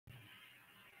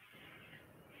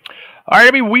All right,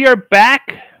 everybody, we are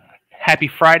back. Happy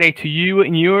Friday to you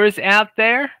and yours out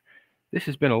there. This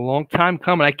has been a long time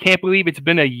coming. I can't believe it's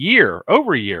been a year,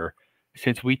 over a year,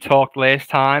 since we talked last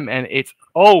time, and it's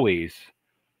always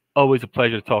a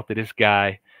pleasure to talk to this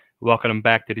guy. Welcome him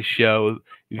back to the show,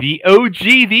 the OG,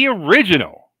 the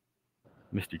original,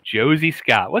 Mr. Josey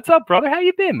Scott. What's up, brother? How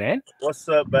you been, man? What's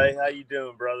up, babe? How you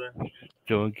doing, brother?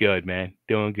 Doing good, man.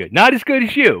 Doing good. Not as good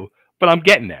as you, but I'm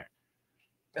getting there.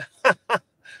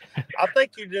 I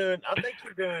think you're doing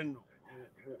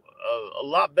a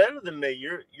lot better than me.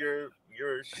 Your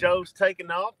show's taking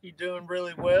off. You're doing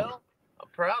really well. I'm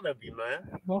proud of you,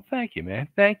 man. Well, thank you, man.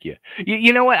 Thank you.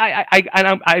 You know what?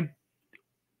 I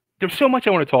there's so much I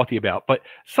want to talk to you about, but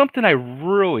something I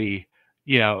really,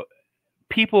 you know,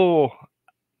 people,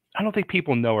 I don't think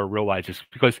people know or realize this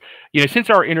because, since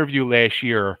our interview last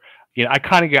year, I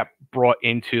kind of got brought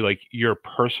into like your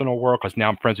personal world because now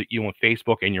I'm friends with you on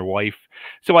Facebook and your wife.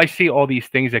 So I see all these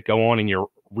things that go on in your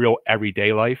real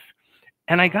everyday life.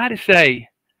 And I got to say,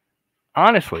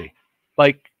 honestly,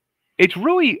 like, it's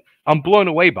really, I'm blown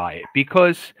away by it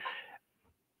because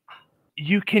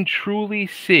you can truly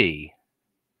see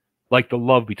like the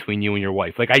love between you and your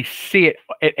wife. Like I see it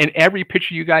in every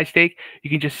picture you guys take. You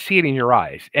can just see it in your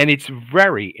eyes, and it's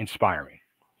very inspiring.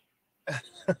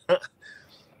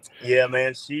 Yeah,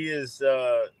 man. She is.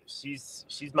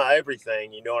 She's my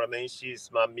everything. You know what I mean? She's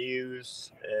my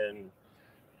muse, and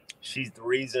she's the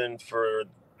reason for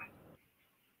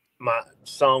my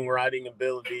songwriting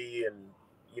ability, and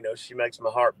she makes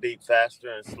my heart beat faster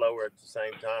and slower at the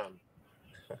same time.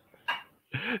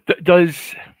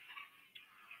 Does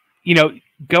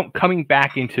coming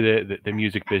back into the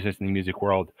music business and the music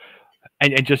world,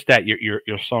 and just that your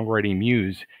songwriting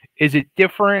muse, is it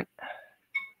different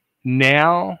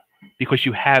now because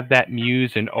you have that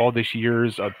muse and all these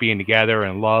years of being together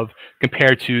and love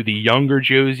compared to the younger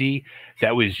Josey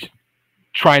that was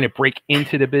trying to break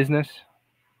into the business?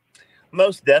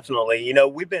 Most definitely.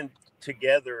 We've been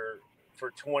together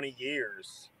for 20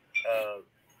 years.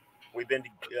 We've been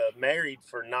married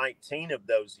for 19 of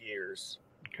those years.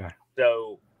 Okay.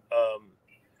 So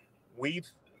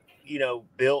we've,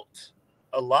 built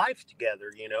a life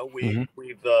together.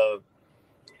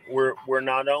 We're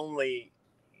not only,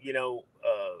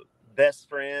 best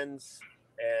friends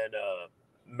and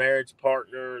marriage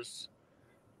partners,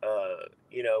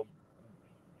 you know,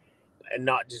 and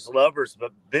not just lovers,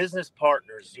 but business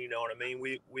partners. You know what I mean?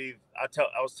 I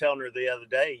was telling her the other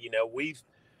day,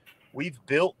 we've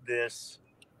built this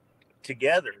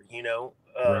together.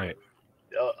 Right.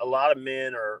 A lot of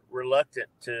men are reluctant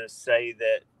to say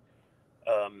that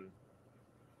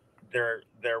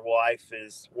their wife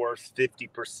is worth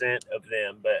 50% of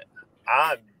them, but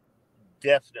I'm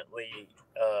definitely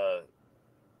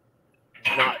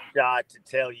not shy to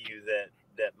tell you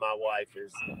that my wife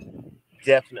is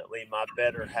definitely my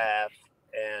better half,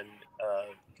 and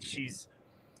she's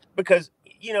because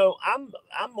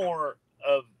I'm more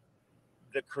of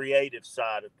the creative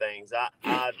side of things.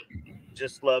 I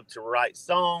just love to write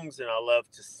songs and I love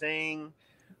to sing.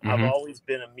 I've Mm-hmm. always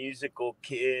been a musical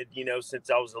kid, since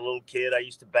I was a little kid. I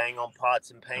used to bang on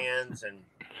pots and pans,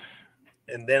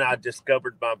 and then I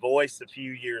discovered my voice a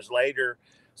few years later.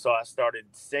 So I started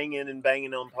singing and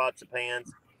banging on pots and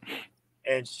pans.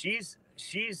 And she's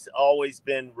always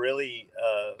been really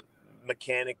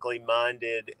mechanically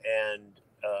minded and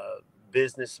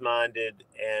business minded,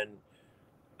 and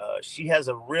she has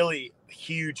a really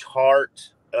huge heart.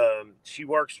 She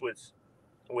works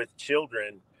with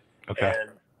children, Okay.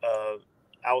 and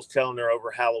I was telling her over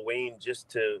Halloween just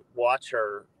to watch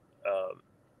her.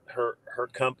 Her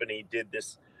company did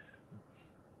this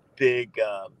big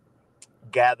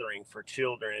gathering for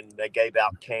children. They gave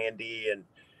out candy and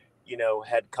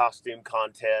had costume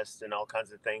contests and all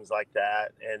kinds of things like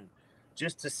that. And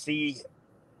just to see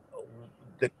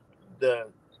the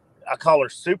I call her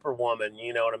Superwoman.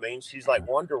 You know what I mean? She's like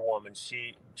Wonder Woman.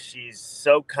 She's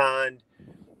so kind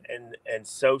and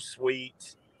so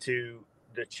sweet to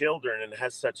the children and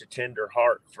has such a tender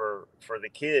heart for the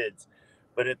kids.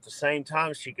 But at the same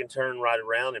time, she can turn right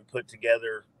around and put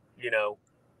together, $1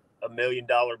 million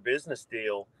business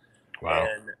deal, Wow.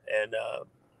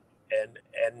 and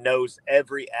knows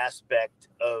every aspect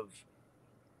of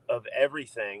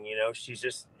everything.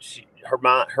 Her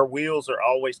mind, her wheels are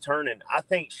always turning. I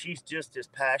think she's just as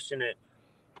passionate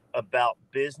about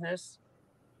business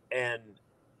and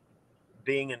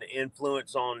being an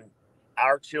influence on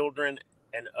our children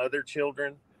and other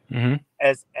children Mm-hmm.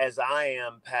 as I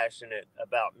am passionate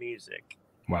about music.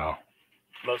 Wow.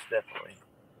 Most definitely.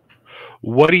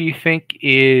 What do you think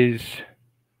is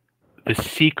the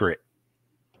secret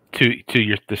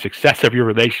to the success of your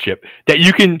relationship that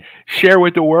you can share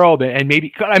with the world and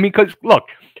maybe, I mean, because look,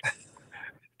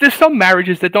 there's some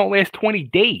marriages that don't last 20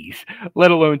 days,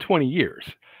 let alone 20 years.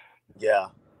 Yeah.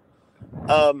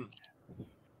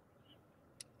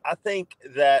 I think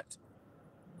that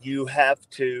you have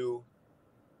to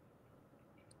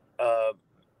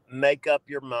make up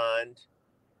your mind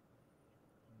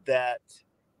that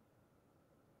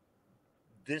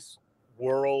this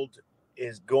world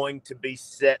is going to be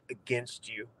set against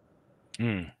you.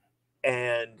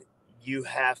 And you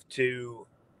have to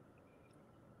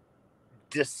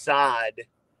decide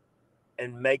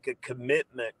and make a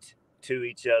commitment to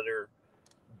each other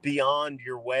beyond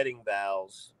your wedding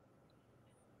vows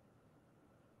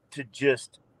to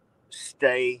just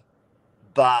stay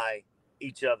by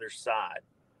each other's side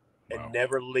and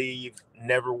never leave,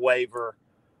 never waver,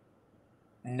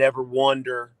 never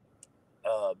wonder,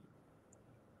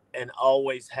 and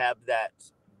always have that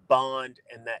bond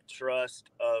and that trust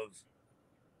of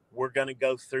we're going to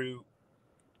go through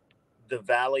the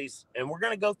valleys and we're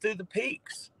going to go through the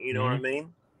peaks. You know what I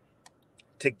mean?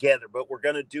 Together, but we're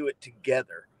going to do it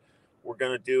together. We're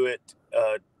going to do it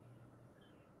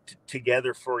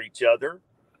together for each other,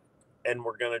 and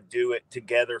we're going to do it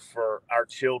together for our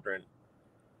children.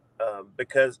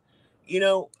 Because, you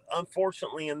know,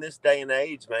 unfortunately in this day and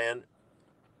age, man,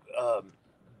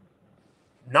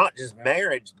 not just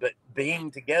marriage, but being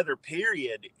together,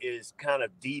 period, is kind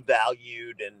of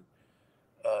devalued and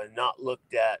not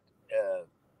looked at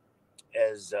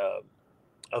as a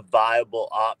viable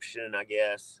option, I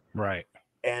guess. Right.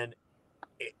 And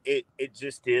it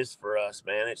just is for us,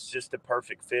 man. It's just a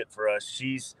perfect fit for us.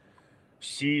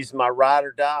 She's my ride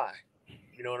or die.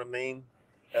 You know what I mean?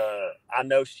 I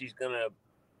know she's going to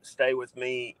stay with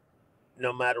me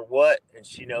no matter what. And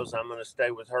she knows I'm going to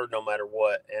stay with her no matter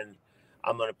what. And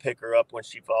I'm going to pick her up when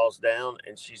she falls down,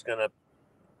 and she's going to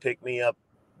pick me up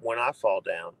when I fall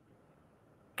down.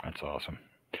 That's awesome.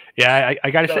 Yeah, I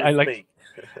got to say, I like,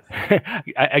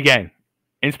 again,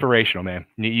 inspirational, man.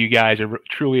 You guys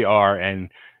truly are, and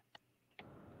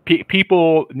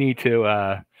people need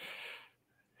to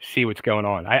see what's going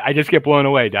on. I just get blown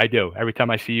away. I do. Every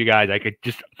time I see you guys,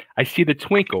 I see the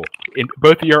twinkle in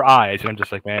both of your eyes, and I'm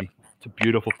just like, man, it's a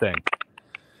beautiful thing.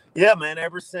 Yeah, man.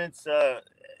 Ever since,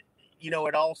 you know,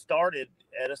 it all started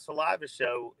at a Saliva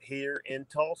show here in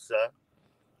Tulsa.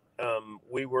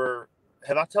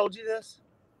 Have I told you this?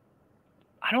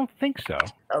 I don't think so.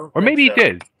 Or maybe you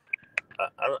did.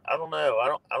 I don't know. I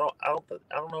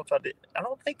don't know if I did. I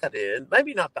don't think I did.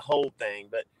 Maybe not the whole thing,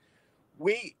 but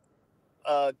we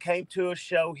came to a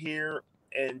show here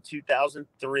in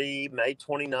 2003, May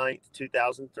 29th,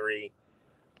 2003.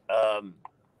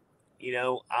 You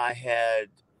know, I had,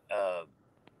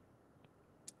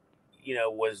 you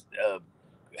know,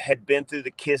 had been through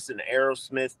the Kiss and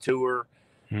Aerosmith tour.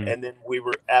 And then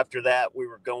after that, we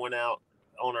were going out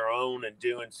on our own and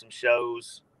doing some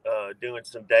shows, doing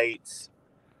some dates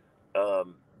by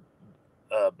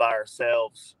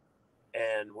ourselves.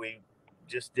 And we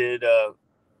just did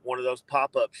one of those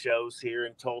pop-up shows here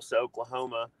in Tulsa,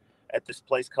 Oklahoma, at this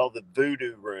place called the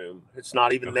Voodoo Room. It's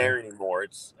not even there anymore.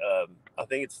 It's I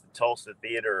think it's the Tulsa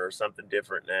Theater or something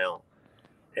different now.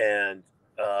 And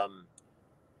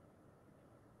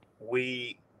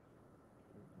we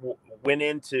went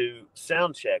into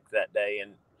sound check that day,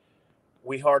 and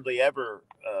we hardly ever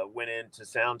went into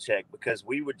sound check because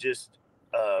we would just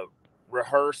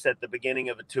rehearse at the beginning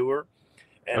of a tour,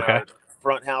 and our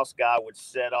front house guy would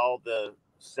set all the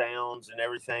sounds and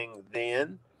everything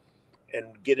then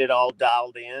and get it all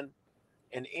dialed in.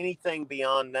 And anything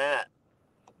beyond that,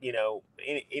 you know,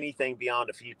 anything beyond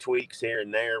a few tweaks here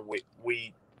and there,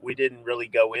 we didn't really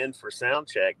go in for sound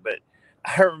check. But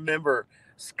I remember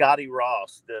Scotty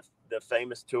Ross, the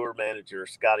famous tour manager,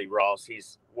 Scotty Ross.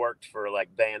 He's worked for like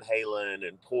Van Halen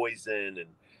and Poison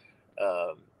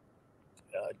and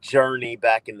Journey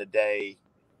back in the day,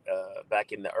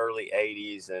 back in the early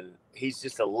 80s, and he's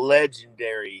just a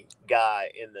legendary guy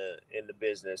in the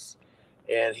business.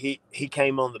 And he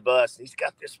came on the bus. He's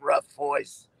got this rough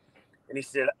voice, and he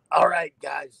said, "All right,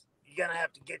 guys, you're gonna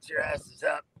have to get your asses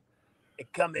up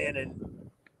and come in and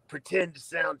pretend to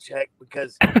sound check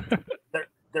because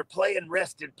they're playing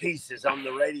Rest in Pieces on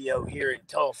the radio here in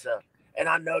Tulsa, and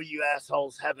I know you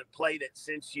assholes haven't played it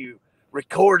since you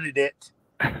recorded it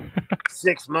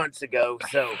 6 months ago,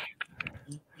 so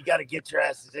you got to get your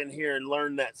asses in here and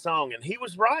learn that song." And he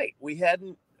was right. We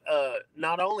hadn't.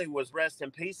 Not only was Rest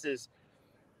in Pieces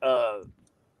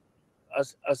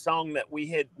a song that we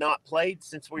had not played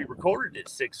since we recorded it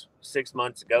six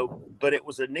months ago, but it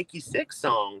was a Nikki Sixx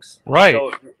song, right?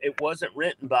 So it wasn't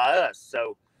written by us.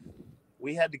 So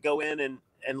we had to go in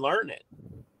and learn it.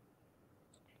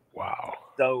 Wow.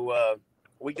 So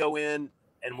we go in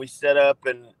and we set up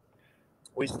and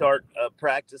we start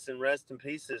practicing Rest in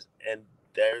Pieces. And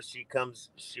there she comes.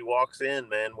 She walks in,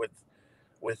 man,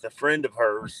 with a friend of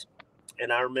hers.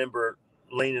 And I remember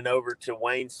leaning over to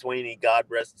Wayne Sweeney, God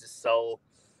rest his soul,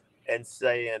 and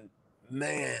saying,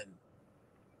 "Man,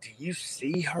 do you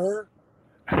see her?"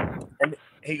 And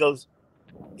he goes,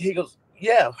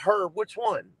 "Yeah, her. Which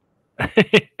one?"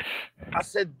 I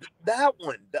said, "That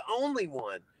one, the only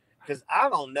one." Because I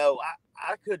don't know.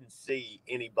 I couldn't see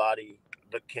anybody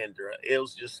but Kendra. It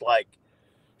was just like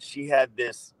she had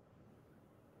this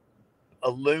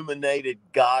illuminated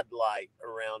God light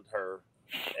around her.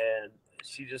 And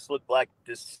she just looked like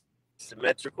this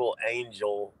symmetrical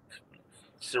angel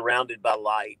surrounded by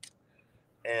light.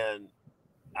 And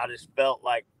I just felt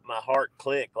like my heart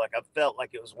clicked. Like I felt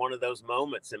like it was one of those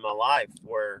moments in my life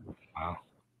where Wow.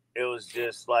 it was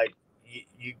just like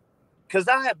you because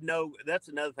I have no, that's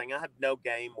another thing. I have no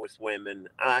game with women.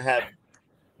 I have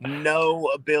no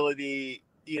ability.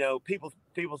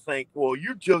 People think, well,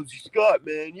 you're Josey Scott,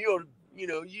 man.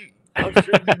 I'm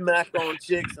sure you mac on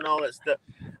chicks and all that stuff.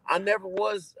 I never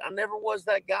was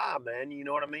that guy, man. You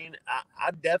know what I mean?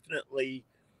 I definitely,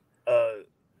 uh,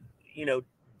 you know,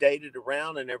 dated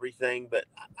around and everything, but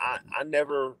I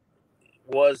never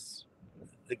was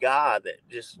the guy that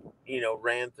just,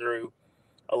 ran through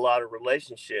a lot of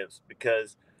relationships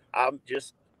because I'm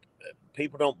just,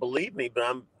 people don't believe me, but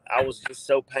I was just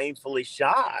so painfully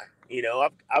shy.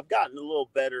 I've gotten a little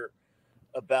better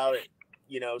about it,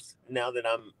 now that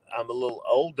I'm a little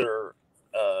older,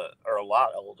 or a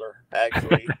lot older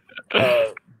actually.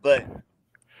 But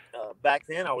back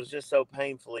then I was just so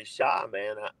painfully shy,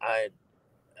 man. I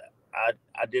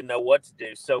didn't know what to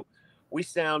do. So we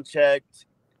sound checked,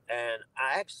 and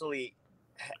I actually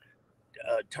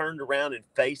turned around and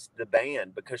faced the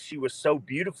band because she was so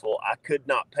beautiful. I could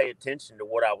not pay attention to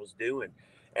what I was doing,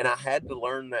 and I had to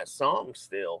learn that song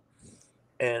still.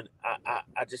 And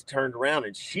I just turned around,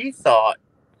 and she thought,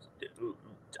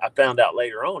 I found out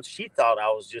later on, she thought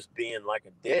I was just being like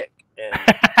a dick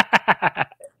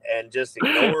and just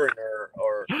ignoring her,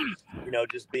 or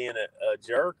just being a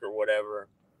jerk or whatever.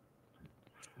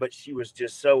 But she was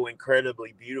just so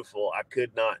incredibly beautiful. I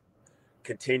could not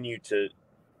continue to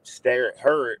stare at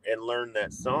her and learn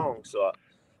that song. So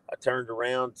I turned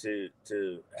around to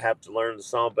have to learn the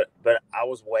song, but I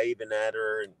was waving at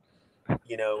her, and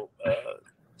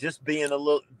just being a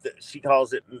little. She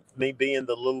calls it me being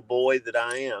the little boy that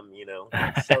I am.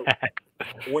 So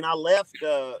when I left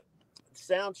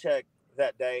sound check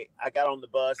that day, I got on the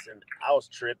bus and I was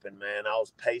tripping, man. I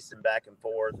was pacing back and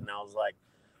forth, and I was like,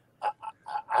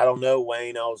 I don't know,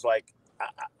 Wayne. I was like,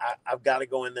 I've got to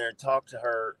go in there and talk to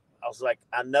her. I was like,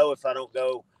 I know if I don't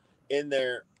go in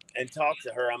there and talk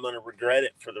to her, I'm going to regret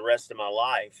it for the rest of my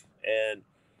life. And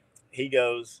he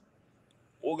goes,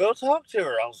 well, go talk to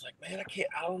her. I was like, man,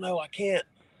 I don't know. I can't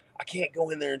go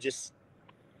in there and just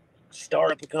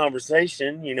start up a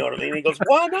conversation. You know what I mean? He goes,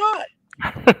 why not?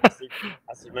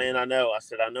 I said, man, I know.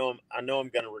 I know I'm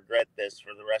going to regret this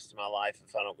for the rest of my life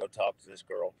if I don't go talk to this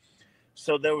girl.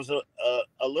 So there was a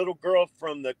little girl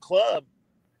from the club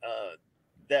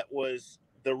that was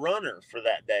the runner for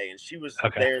that day, and she was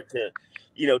Okay. there to,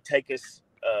 take us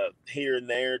here and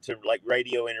there to like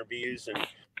radio interviews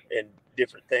and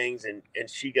different things. And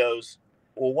she goes,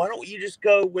 well, why don't you just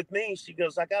go with me? She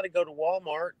goes, I got to go to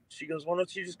Walmart. She goes, why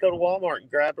don't you just go to Walmart and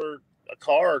grab her a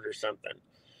card or something?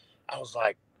 I was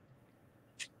like,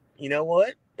 you know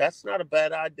what? That's not a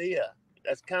bad idea.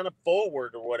 That's kind of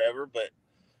forward or whatever, but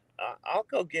I'll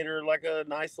go get her like a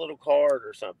nice little card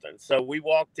or something. So we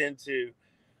walked into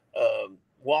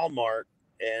Walmart,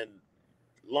 and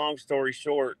long story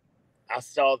short, I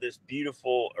saw this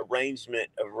beautiful arrangement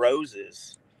of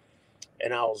roses.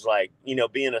 And I was like,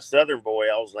 being a Southern boy,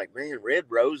 I was like, man, red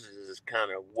roses is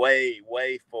kind of way,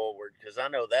 way forward because I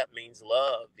know that means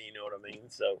love. You know what I mean?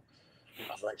 So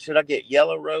I was like, should I get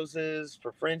yellow roses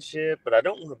for friendship? But I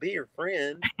don't want to be your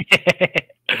friend.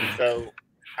 So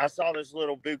I saw this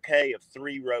little bouquet of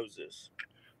 3 roses.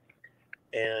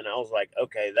 And I was like,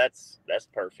 okay, that's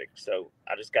perfect. So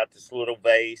I just got this little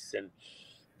vase, and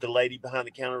the lady behind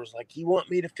the counter was like, you want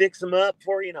me to fix them up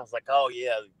for you? And I was like, oh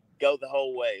yeah, go the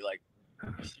whole way. Like,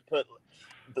 she put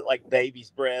like baby's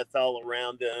breath all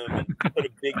around them and put a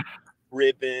big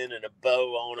ribbon and a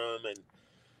bow on them,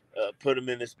 and put them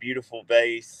in this beautiful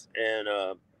vase.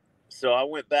 And so I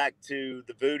went back to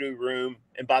the voodoo room,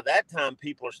 and by that time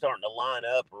people are starting to line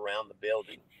up around the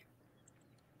building.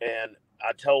 And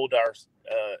I told our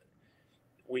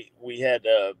we had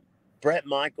Brett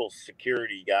Michaels,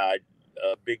 security guy,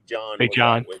 Big John Big was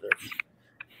John. out with us,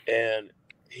 and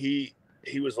he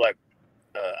was like,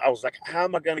 I was like, how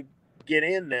am I going to get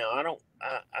in now? I don't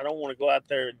want to go out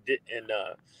there and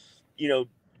you know,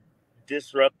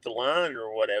 disrupt the line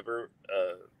or whatever,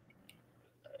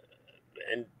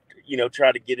 and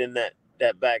try to get in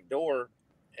that back door.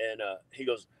 And he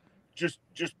goes, just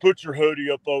put your hoodie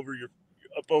up over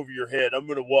your head. I'm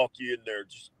gonna walk you in there.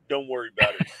 Just don't worry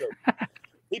about it. So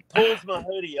he pulls my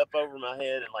hoodie up over my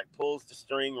head and like pulls the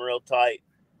string real tight,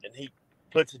 and he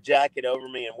puts a jacket over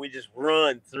me, and we just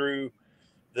run through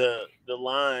the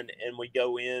line, and we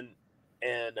go in.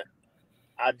 And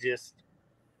I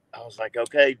was like,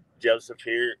 okay, Joseph,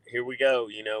 here we go.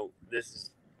 This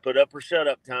is put up or shut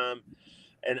up time.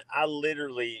 And I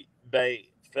literally,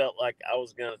 felt like I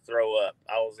was going to throw up.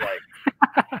 I was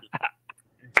like,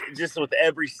 just with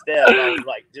every step, I was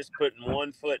like, just putting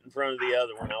one foot in front of the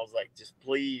other one. I was like, just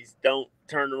please don't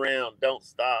turn around. Don't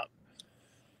stop.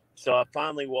 So I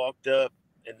finally walked up,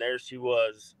 and there she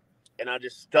was. And I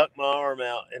just stuck my arm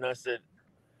out, and I said,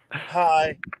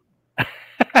 hi,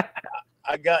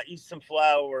 I got you some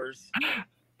flowers.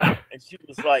 And she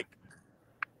was like,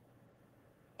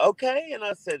 okay. And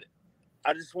I said,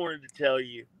 I just wanted to tell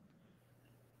you,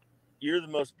 you're the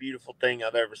most beautiful thing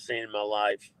I've ever seen in my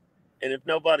life. And if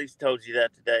nobody's told you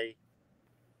that today,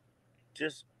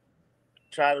 just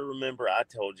try to remember I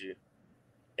told you.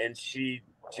 And she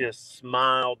just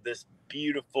smiled, this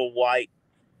beautiful white,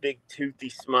 big toothy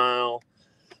smile.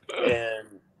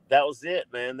 And that was it,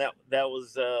 man. That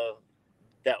was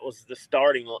the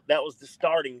starting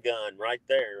gun right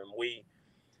there. And we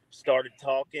started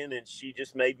talking, and she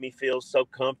just made me feel so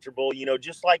comfortable,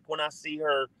 just like when I see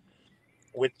her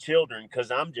with children, because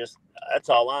that's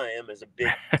all I am, is a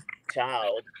big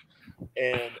child.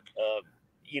 And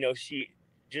she,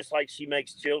 just like she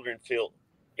makes children feel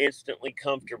instantly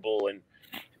comfortable and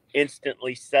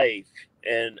instantly safe.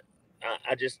 And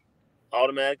I just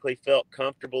automatically felt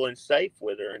comfortable and safe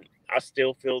with her, and I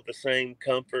still feel the same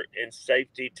comfort and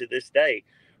safety to this day.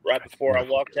 Right before I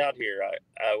walked out here,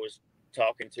 I was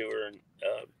talking to her, and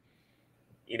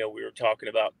we were talking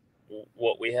about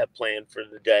what we have planned for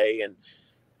the day, and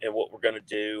what we're going to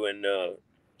do. And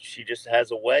she just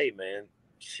has a way, man.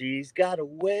 She's got a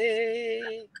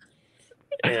way.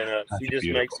 And she just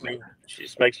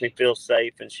makes me feel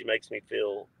safe, and she makes me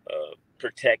feel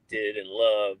protected and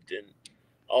loved, and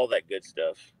all that good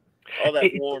stuff, all that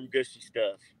warm, gushy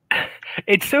stuff.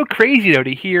 It's so crazy though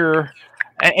to hear,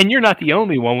 and you're not the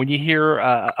only one. When you hear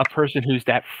a person who's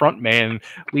that front man,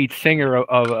 lead singer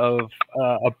of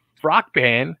a rock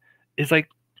band, is like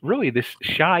really this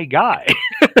shy guy.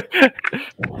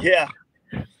 Yeah.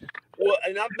 Well,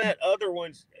 and I've met other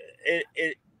ones.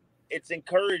 It's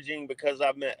encouraging because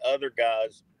I've met other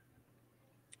guys.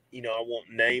 I won't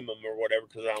name them or whatever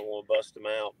because I don't want to bust them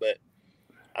out. But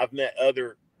I've met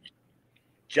other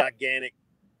gigantic,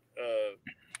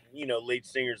 lead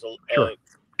singers, Sure.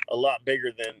 a lot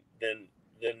bigger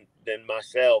than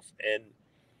myself, and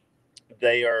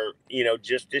they are,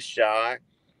 just as shy.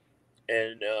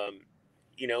 And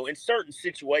in certain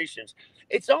situations,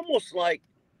 it's almost like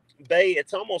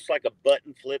it's almost like a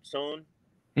button flips on,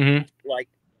 Mm-hmm. like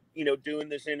doing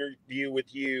this interview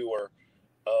with you, or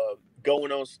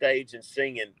going on stage and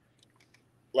singing,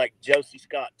 like Josey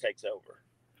Scott takes over,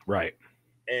 Right.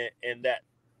 and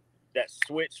that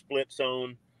switch flips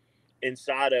on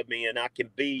inside of me, and I can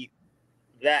be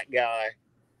that guy,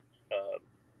 uh,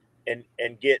 and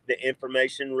get the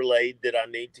information relayed that I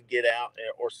need to get out,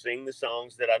 or sing the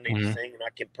songs that I need to sing, and I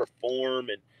can perform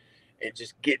and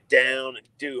just get down and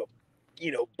do a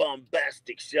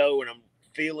bombastic show, and I'm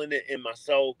feeling it in my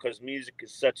soul, because music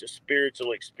is such a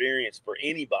spiritual experience for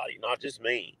anybody, not just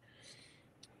me.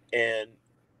 And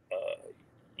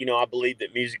I believe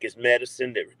that music is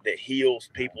medicine that heals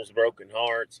people's broken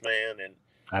hearts, man. And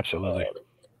Absolutely.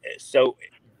 So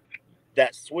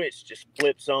that switch just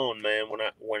flips on, man,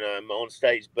 when I'm on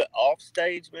stage. But off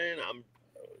stage, man, I'm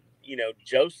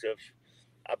Joseph.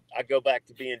 I go back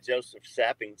to being Joseph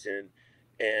Sappington,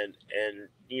 and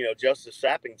Joseph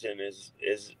Sappington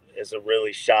is a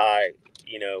really shy,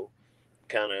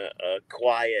 kind of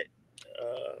quiet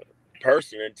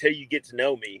person until you get to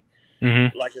know me.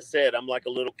 Mm-hmm. Like I said, I'm like a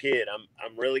little kid.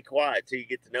 I'm really quiet till you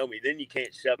get to know me. Then you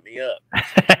can't shut me up.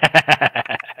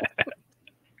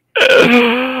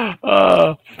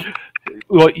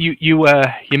 Well,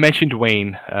 you mentioned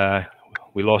Wayne.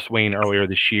 We lost Wayne earlier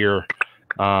this year.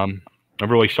 I'm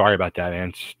really sorry about that,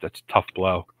 man. That's a tough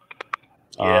blow.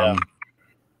 Yeah.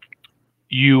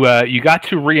 You got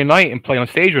to reunite and play on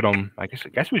stage with him. I guess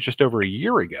it was just over a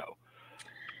year ago.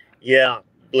 Yeah,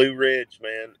 Blue Ridge,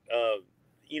 man.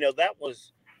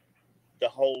 the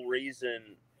whole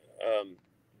reason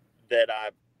that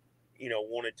I,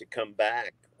 wanted to come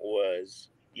back was,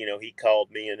 he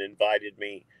called me and invited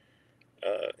me.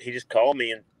 He just called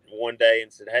me and one day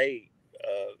and said, "Hey,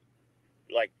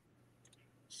 like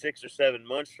 6 or 7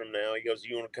 months from now," he goes,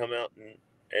 "You want to come out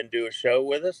and do a show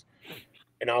with us?"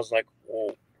 And I was like,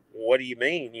 "Well, what do you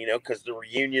mean?" Because the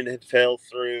reunion had fell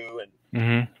through and,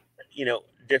 Mm-hmm.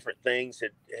 Different things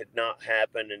had not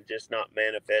happened and just not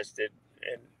manifested.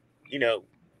 And,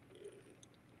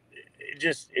 it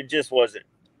just wasn't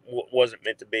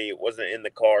meant to be. It wasn't in the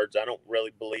cards. I don't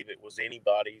really believe it was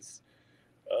anybody's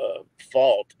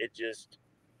fault. It just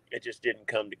didn't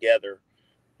come together.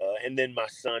 And then my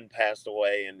son passed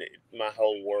away, and my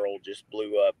whole world just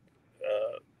blew up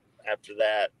after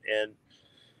that. And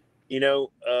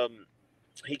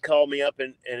he called me up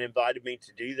and invited me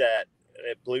to do that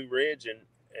at Blue Ridge, and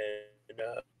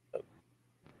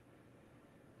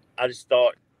I just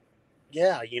thought,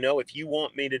 yeah, if you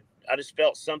want me to, I just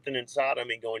felt something inside of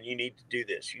me going, you need to do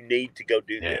this. You need to go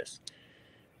do Yeah. this.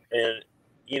 And,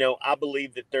 I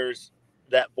believe that there's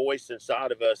that voice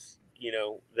inside of us,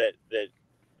 that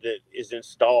is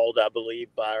installed, I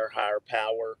believe, by our higher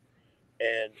power.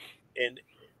 And,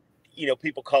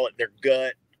 people call it their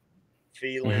gut Mm-hmm.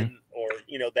 feeling, or,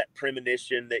 that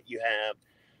premonition that you have.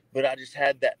 But I just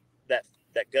had that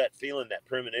gut feeling, that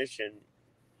premonition,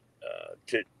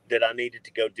 that I needed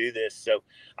to go do this. So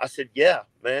I said, yeah,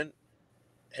 man,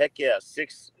 heck yeah.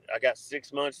 I got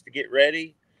 6 months to get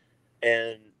ready.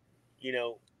 And,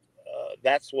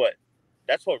 that's what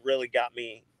really got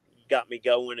me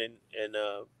going. And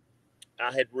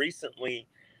I had recently,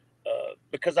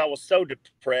 because I was so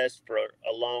depressed for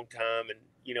a long time, and,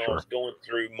 I Sure. was going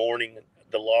through mourning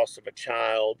the loss of a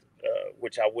child,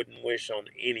 which I wouldn't wish on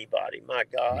anybody. My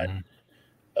God. Mm-hmm.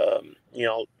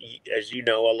 As you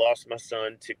know, I lost my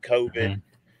son to COVID Mm-hmm.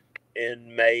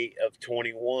 in May of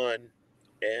 21.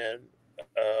 And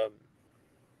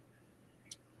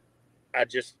I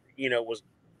just, was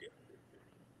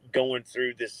going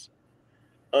through this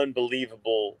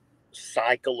unbelievable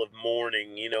cycle of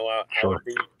mourning. I Sure. would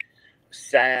be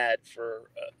sad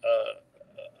for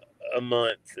a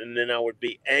month, and then I would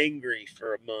be angry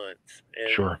for a month. And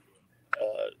Sure.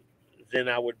 uh, then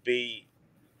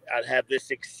I'd have this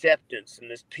acceptance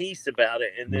and this peace about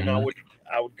it. And then I Mm-hmm.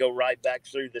 would go right back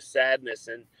through the sadness.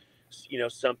 And,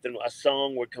 a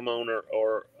song would come on,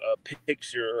 or a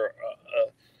picture, or,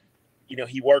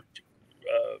 he worked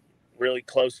really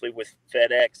closely with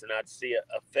FedEx, and I'd see a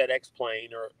FedEx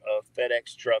plane or a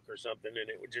FedEx truck or something, and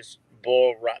it would just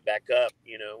boil right back up,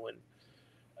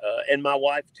 and my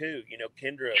wife too,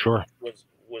 Kendra Sure.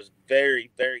 was very,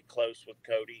 very close with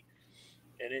Cody,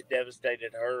 and it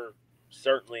devastated her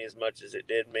certainly as much as it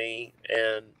did me.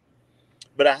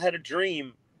 But I had a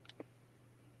dream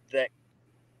that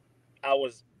I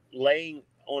was laying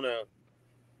on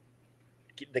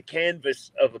the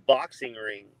canvas of a boxing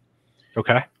ring,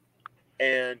 Okay.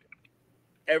 and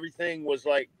everything was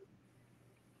like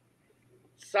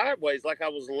sideways, like I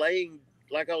was laying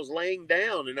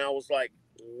down, and I was like,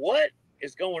 what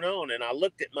is going on? And I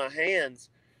looked at my hands,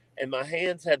 and my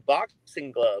hands had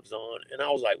boxing gloves on, and I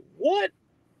was like, what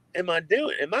am I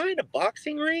doing? Am I in a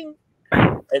boxing ring?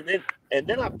 And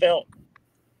then I felt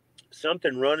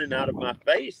something running out of my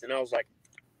face, and I was like,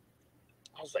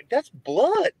 that's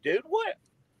blood, dude.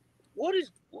 What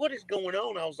is going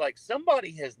on? I was like,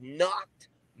 somebody has knocked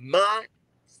my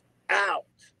out,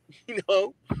 you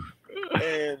know?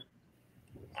 And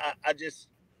I just,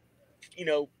 you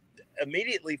know,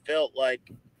 immediately felt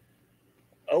like,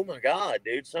 oh my God,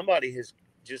 dude, somebody has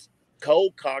just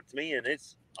cold cocked me, and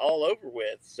it's all over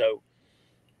with. So,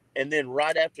 and then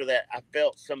right after that, I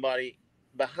felt somebody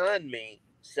behind me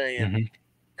saying, Mm-hmm.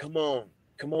 come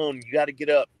on, you got to get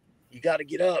up. You got to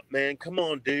get up, man. Come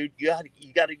on, dude. You got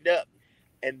to get up.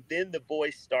 And then the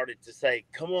voice started to say,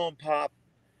 come on, Pop.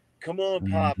 Come on,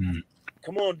 Pop. Mm-hmm.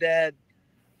 Come on, Dad.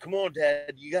 Come on,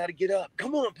 Dad. You got to get up.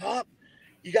 Come on, Pop.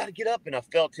 You got to get up. And I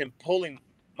felt him pulling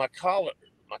my collar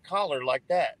like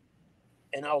that.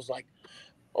 And I was like,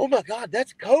 oh my God,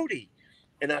 that's Cody.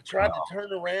 And I tried to Wow.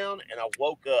 turn around, and I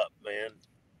woke up, man.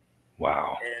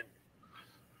 Wow. And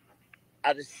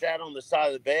I just sat on the side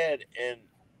of the bed and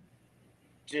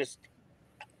just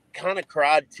kind of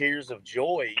cried tears of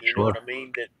joy. You know what Sure. I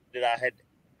mean? That I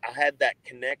had that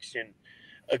connection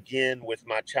again with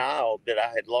my child that I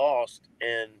had lost.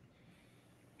 And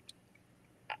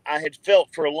I had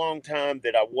felt for a long time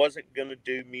that I wasn't going to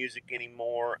do music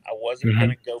anymore. I wasn't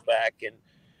going Mm-hmm. to go back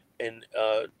and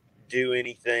do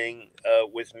anything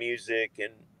with music.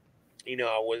 And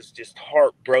I was just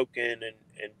heartbroken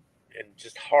and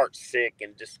just heart sick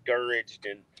and discouraged.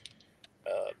 And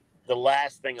the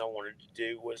last thing I wanted to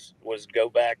do was go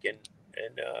back and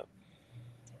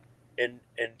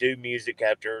do music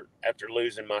after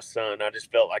losing my son. I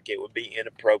just felt like it would be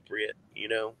inappropriate, you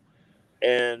know.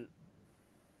 And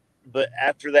but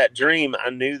after that dream,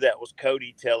 I knew that was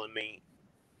Cody telling me,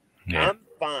 Yeah. I'm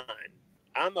fine,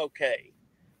 I'm okay,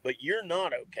 but you're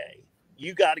not okay.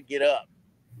 You got to get up,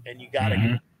 and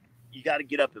Mm-hmm. you got to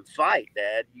get up and fight,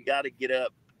 Dad. You got to get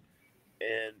up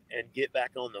and get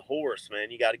back on the horse, man.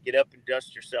 You got to get up and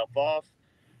dust yourself off,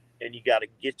 and you got to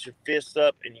get your fists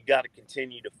up, and you got to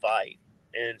continue to fight.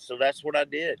 And so that's what I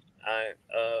did. I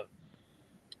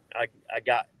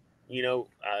got,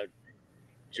 I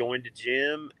joined the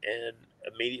gym and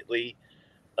immediately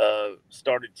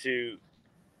started to,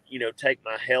 take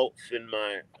my health and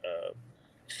my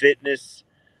fitness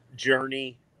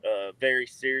journey very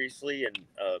seriously. And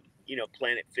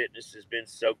Planet Fitness has been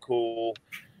so cool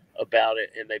about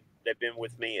it, and they've been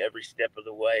with me every step of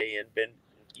the way and been,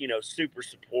 super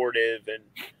supportive,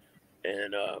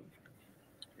 and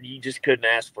you just couldn't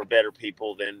ask for better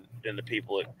people than the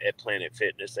people at Planet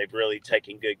Fitness. They've really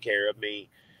taken good care of me,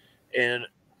 and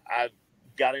I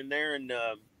got in there and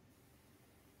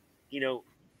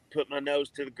put my nose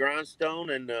to the grindstone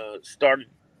and started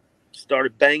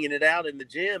banging it out in the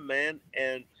gym, man,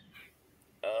 and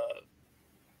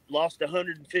lost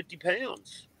 150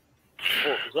 pounds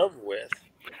before it was over with.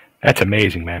 That's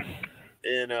amazing, man.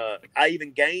 And I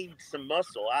even gained some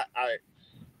muscle.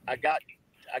 I got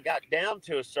down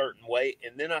to a certain weight,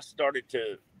 and then I started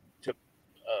to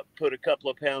put a couple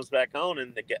of pounds back on,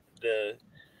 and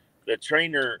the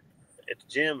trainer at the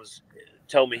gym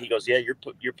told me, he goes, yeah,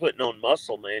 you're putting on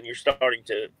muscle, man. You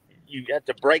have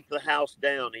to break the house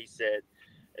down, he said,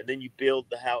 and then you build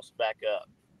the house back up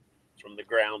from the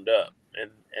ground up.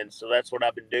 And so that's what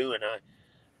I've been doing. I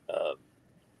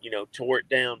tore it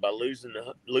down by losing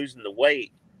the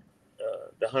weight,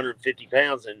 the 150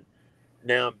 pounds, and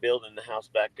now I'm building the house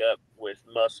back up with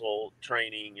muscle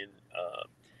training and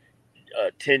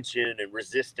tension and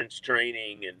resistance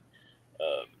training. And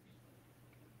um,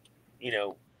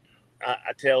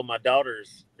 I tell my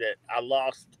daughters that I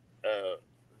lost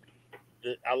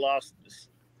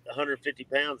 150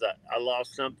 pounds. I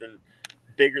lost something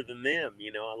bigger than them.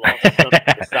 I lost something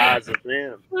the size of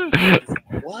them.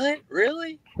 What?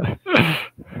 Really?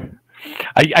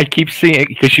 I keep seeing,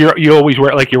 because you always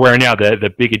wear, like you're wearing now,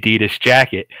 the big Adidas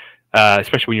jacket,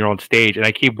 especially when you're on stage. And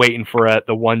I keep waiting for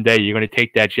the one day you're going to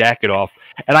take that jacket off.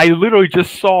 And I literally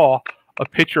just saw a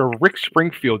picture of Rick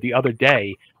Springfield the other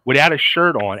day without a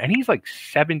shirt on, and he's like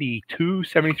 72,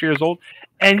 73 years old,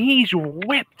 and he's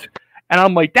ripped. And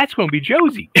I'm like, that's going to be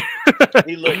Josey.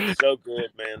 He looks so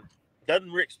good, man.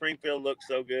 Doesn't Rick Springfield look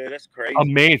so good? That's crazy.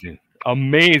 Amazing.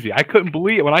 Amazing. I couldn't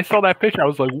believe it. When I saw that picture, I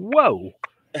was like, whoa,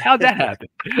 how'd that happen?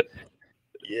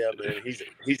 Yeah, man.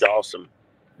 He's awesome.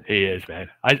 He is, man.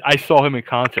 I saw him in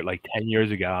concert like 10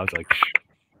 years ago. I was like,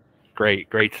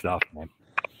 great stuff, man.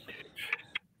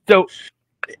 So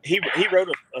he wrote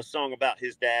a song about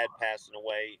his dad passing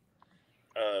away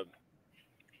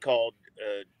called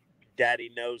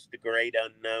Daddy Knows the Great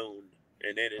Unknown.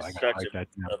 And it is such a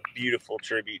beautiful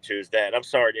tribute to his dad. I'm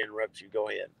sorry to interrupt you. Go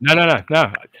ahead. No.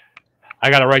 I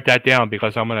got to write that down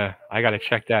because I got to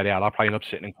check that out. I'll probably end up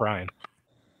sitting and crying.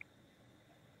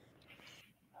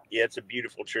 Yeah, it's a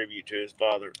beautiful tribute to his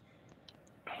father.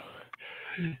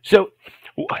 So,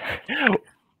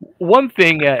 one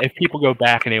thing, if people go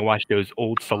back and they watch those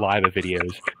old Saliva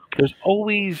videos, there's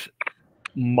always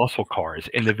muscle cars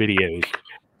in the videos.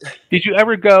 Did you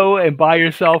ever go and buy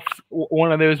yourself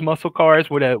one of those muscle cars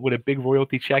with a big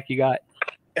royalty check you got?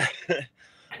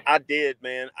 I did,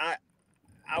 man. I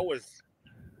was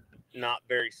not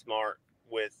very smart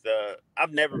with.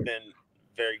 I've never been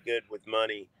very good with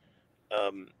money,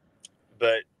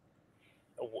 but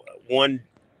one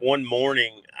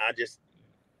morning I just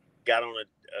got on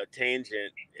a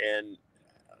tangent, and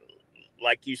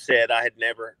like you said, I had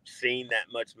never seen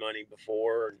that much money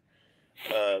before.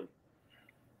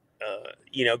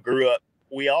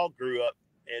 We all grew up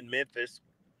in Memphis,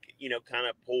 kind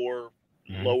of poor,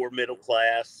 lower middle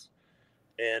class.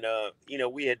 And,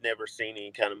 we had never seen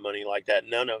any kind of money like that.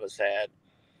 None of us had.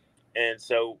 And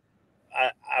so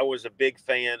I was a big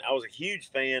fan. I was a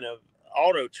huge fan of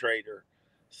Auto Trader.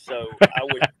 So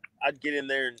I'd get in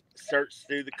there and search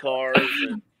through the cars.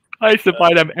 And, I used to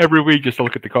buy them every week just to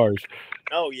look at the cars.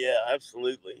 Oh yeah,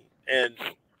 absolutely. And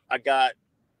I got,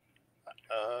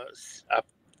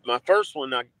 my first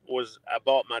one I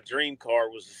bought my dream car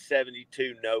was a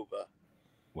 72 Nova.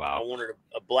 Wow. I wanted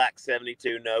a black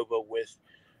 72 Nova with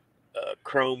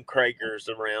chrome Kragers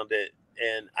around it.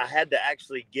 And I had to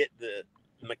actually get the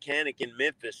mechanic in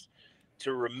Memphis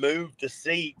to remove the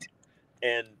seat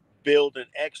and build an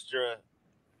extra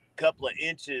couple of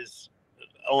inches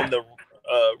on the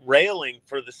railing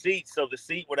for the seat, so the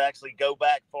seat would actually go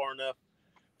back far enough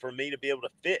for me to be able to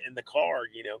fit in the car,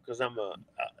 you know, because I'm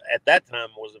at that time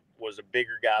was a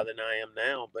bigger guy than I am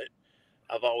now, but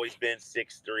I've always been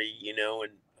 6'3", you know,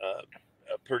 and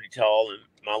pretty tall, and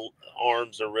my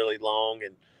arms are really long,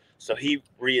 and so he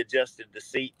readjusted the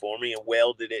seat for me and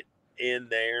welded it in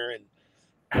there, and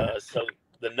so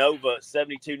the Nova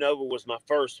 72 Nova was my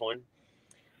first one.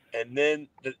 And then,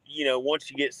 you know,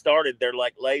 once you get started, they're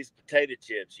like Lay's potato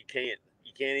chips. You can't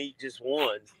eat just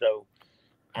one. So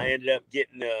I ended up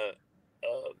getting the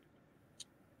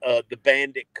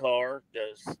Bandit car,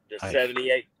 the Nice.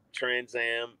 78 Trans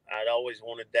Am. I'd always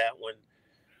wanted that one,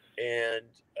 and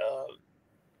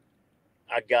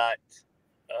I got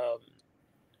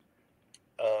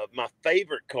my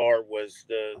favorite car was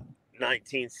the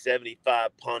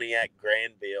 1975 Pontiac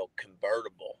Granville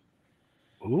convertible.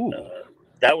 Ooh.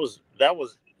 That was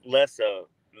less a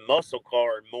muscle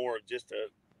car and more just a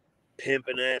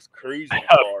pimping ass cruising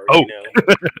car, you know.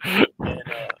 And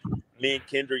me and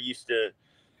Kendra used to.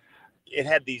 It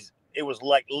had these. It was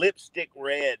like lipstick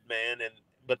red, man,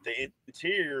 but the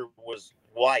interior was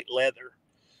white leather,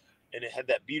 and it had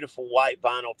that beautiful white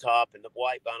vinyl top, and the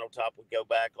white vinyl top would go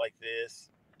back like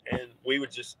this, and we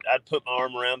would just. I'd put my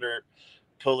arm around her,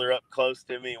 pull her up close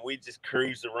to me, and we'd just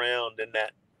cruise around in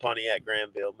that Pontiac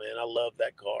Granville, man. I love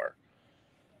that car.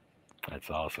 That's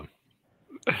awesome.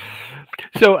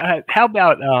 So how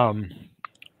about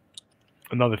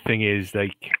another thing is,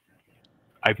 like,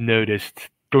 I've noticed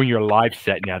during your live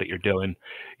set now that you're doing,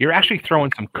 you're actually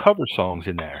throwing some cover songs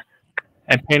in there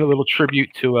and paying a little tribute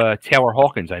to Taylor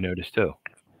Hawkins, I noticed too.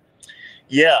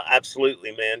 Yeah,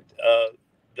 absolutely, man.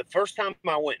 The first time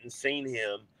I went and seen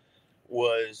him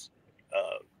was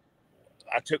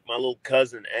I took my little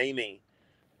cousin Amy,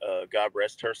 God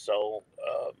rest her soul.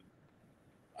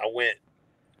 I went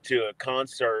to a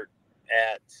concert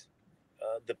at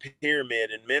the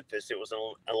Pyramid in Memphis. It was an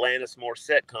Alanis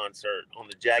Morissette concert on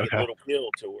the Jagged Little Pill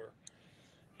tour.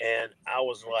 And I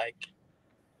was like,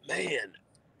 man,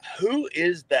 who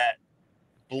is that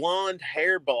blonde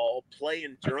hairball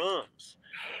playing drums?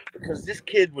 Because this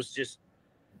kid was just,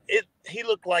 he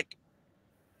looked like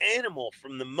Animal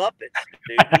from the Muppets,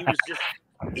 dude. He was just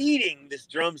eating this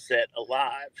drum set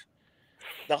alive.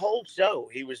 The whole show,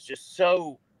 he was just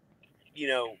so, you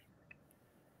know,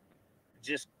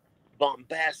 just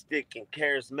bombastic and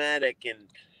charismatic, and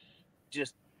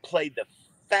just played the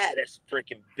fattest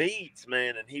freaking beats,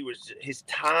 man. And his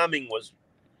timing was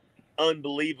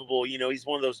unbelievable. You know, he's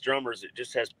one of those drummers that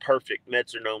just has perfect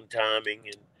metronome timing.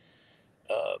 And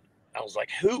I was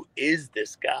like, who is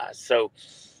this guy? So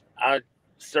I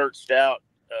searched out.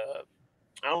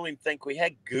 I don't even think we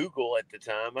had Google at the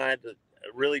time. I had to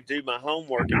really do my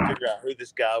homework and figure out who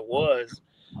this guy was.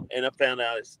 And I found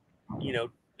out it's, you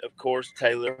know, of course,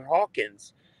 Taylor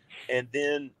Hawkins. And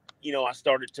then, you know, I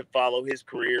started to follow his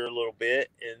career a little bit.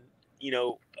 And, you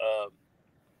know,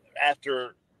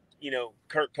 after, you know,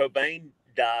 Kurt Cobain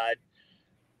died,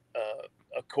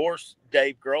 of course,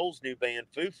 Dave Grohl's new band,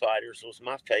 Foo Fighters, was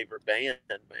my favorite band,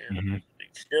 man. Mm-hmm. They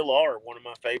still are one of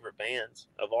my favorite bands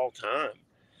of all time.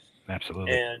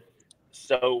 Absolutely. And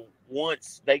so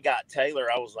once they got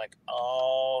Taylor, I was like,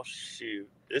 oh, shoot,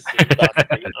 this is about to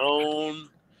be on.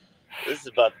 This is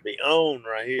about to be on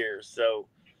right here. So,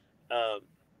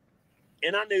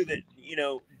 and I knew that, you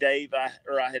know, Dave, I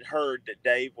had heard that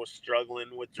Dave was struggling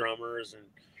with drummers and,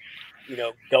 you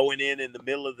know, going in the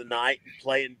middle of the night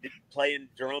and playing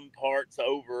drum parts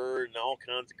over and all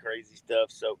kinds of crazy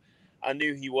stuff. So I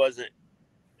knew he wasn't,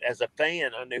 as a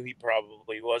fan, I knew he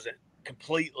probably wasn't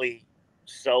completely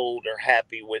sold or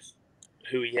happy with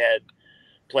who he had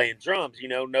playing drums. You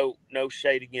know, no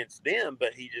shade against them,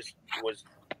 but he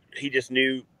just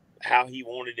knew how he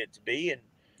wanted it to be, and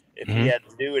if he had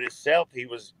to do it himself, he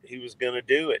was going to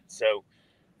do it. So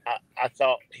I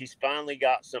thought he's finally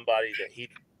got somebody that he's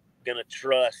going to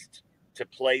trust to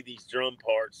play these drum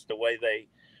parts the way they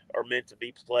are meant to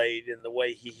be played and the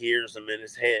way he hears them in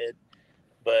his head.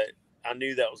 But I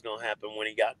knew that was going to happen when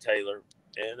he got Taylor,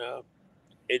 and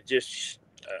it just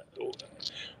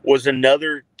was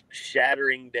another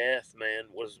shattering death, man.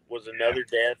 Was another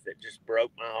death that just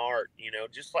broke my heart. You know,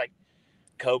 just like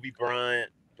Kobe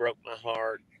Bryant broke my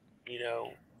heart. You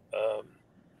know,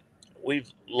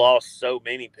 we've lost so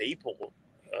many people,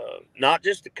 not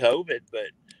just to COVID, but,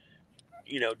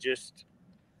 you know, just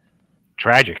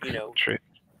tragic. You know,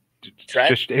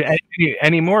 tragic. Just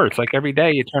anymore. It's like every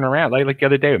day you turn around, like the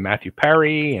other day with Matthew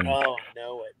Perry, and oh, I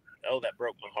know it. Oh, that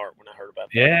broke my heart when I heard about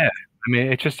that. Yeah, I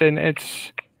mean, it's just, and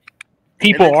it's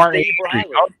And people then aren't Steve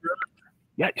industry. Riley.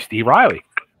 Yeah, Steve Riley.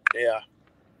 Yeah,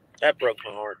 that broke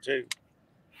my heart too.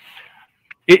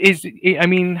 I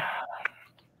mean,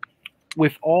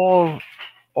 with all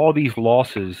these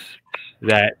losses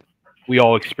that we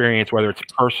all experience, whether it's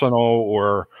personal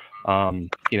or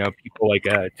people like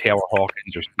Taylor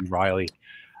Hawkins or Steve Riley.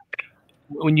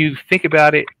 When you think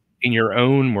about it in your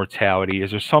own mortality,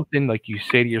 is there something like you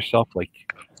say to yourself, like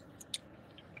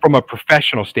from a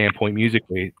professional standpoint,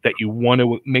 musically, that you want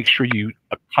to make sure you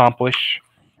accomplish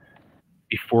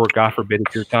before, God forbid,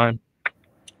 it's your time?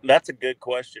 That's a good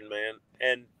question, man.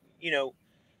 And you know,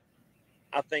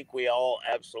 I think we all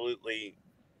absolutely,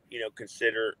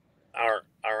 consider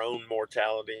our own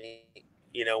mortality.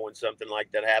 When something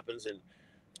like that happens, and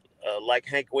like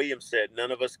Hank Williams said,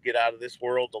 none of us get out of this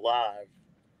world alive.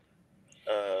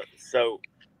 So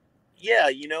yeah,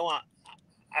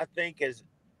 I think as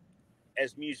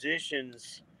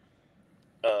musicians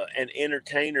and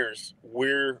entertainers,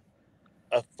 we're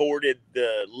afforded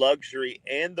the luxury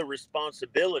and the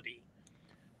responsibility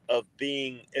of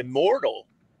being immortal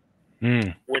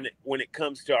Mm, when it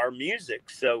comes to our music.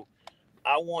 So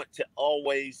I want to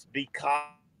always be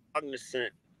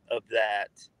cognizant of that,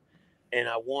 and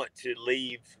I want to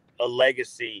leave a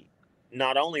legacy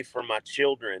not only for my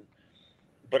children,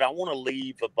 but I want to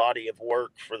leave a body of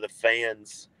work for the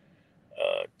fans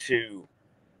to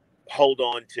hold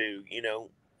on to.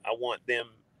 I want them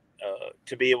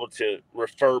to be able to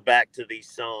refer back to these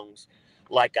songs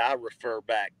like I refer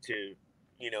back to,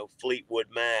 Fleetwood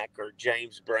Mac or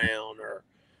James Brown or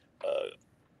uh,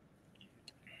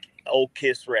 old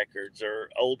Kiss records or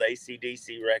old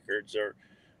AC/DC records or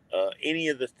any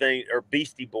of the things, or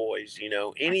Beastie Boys,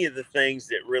 any of the things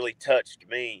that really touched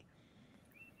me.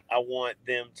 I want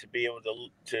them to be able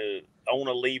I want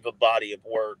to leave a body of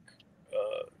work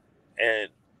and,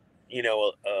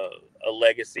 a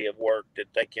legacy of work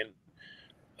that they can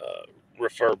uh,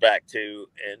 refer back to.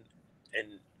 And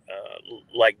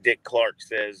like Dick Clark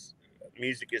says,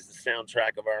 music is the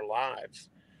soundtrack of our lives.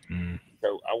 mm,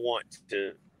 So I want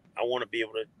to be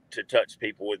able to touch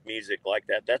people with music like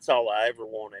that. That's all I ever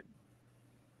wanted.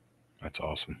 that's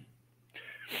awesome.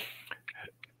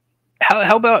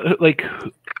 How about like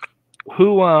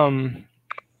who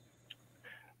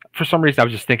for some reason I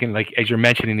was just thinking, like, as you're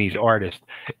mentioning these artists,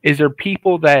 is there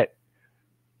people that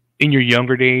in your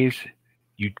younger days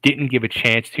you didn't give a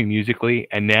chance to musically,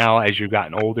 and now as you've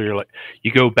gotten older, you're like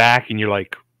you go back and you're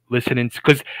like listening,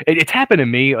 because it's happened to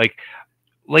me like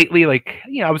lately, like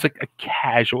I was like a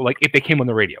casual, like if they came on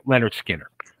the radio, Leonard Skinner,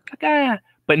 like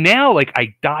but now like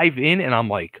I dive in and I'm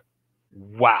like,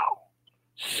 wow,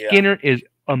 Yeah. Skinner is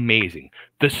amazing.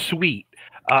 The Sweet,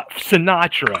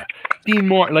 Sinatra, Dean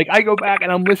Martin. Like I go back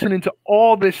and I'm listening to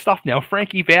all this stuff now,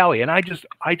 Frankie Valli, and I just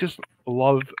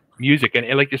love music. And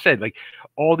like you said, like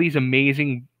all these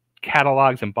amazing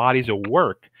catalogs and bodies of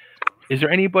work. Is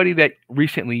there anybody that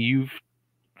recently you've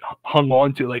hung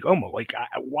on to, like, oh my, like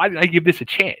why did I give this a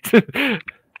chance?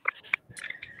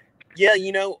 Yeah.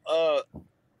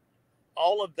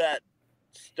 All of that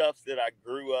stuff that I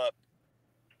grew up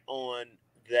on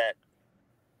that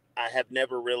I have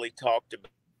never really talked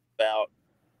about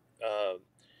uh,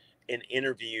 in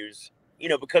interviews,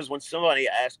 because when somebody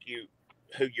asks you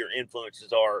who your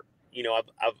influences are,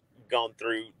 I've gone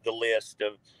through the list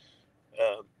of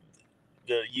uh,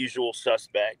 the usual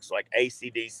suspects like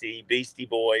AC/DC, Beastie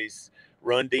Boys,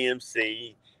 Run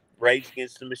DMC, Rage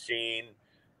Against the Machine,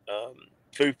 um,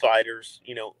 Foo Fighters.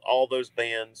 All those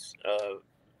bands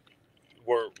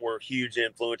were huge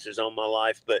influences on my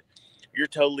life. But you're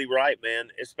totally right, man.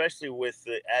 Especially with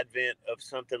the advent of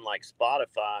something like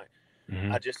Spotify, I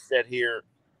Mhm. just sit here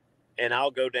and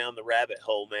I'll go down the rabbit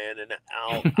hole, man, and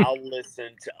I'll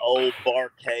listen to old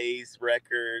Bar-Kays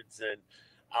records, and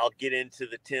I'll get into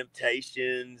the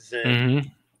Temptations, and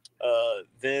Mhm.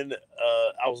 then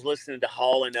I was listening to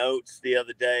Hall and Oates the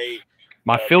other day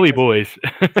My Philly because boys.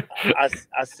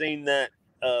 I seen that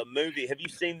movie. Have you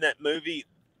seen that movie?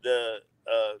 The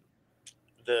uh,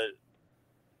 the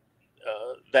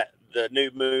the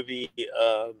new movie,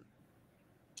 uh,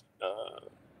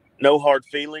 No Hard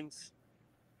Feelings.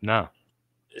 No.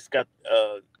 It's got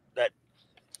that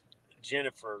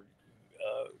Jennifer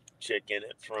chick in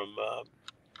it from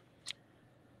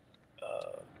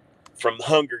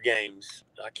Hunger Games.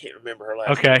 I can't remember her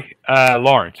last name. Okay.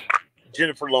 Lawrence.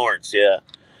 Jennifer Lawrence, yeah.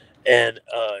 And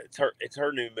it's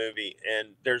her new movie,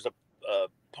 and there's a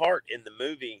part in the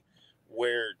movie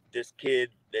where this kid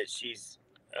that she's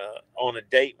on a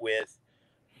date with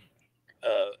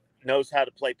knows how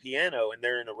to play piano, and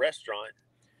they're in a restaurant,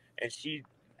 and she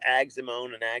aggs him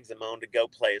on to go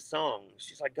play a song.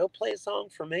 She's like, "Go play a song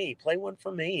for me. Play one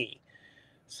for me."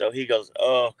 So he goes,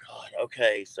 "Oh God,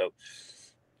 okay." So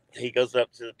he goes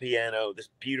up to the piano, this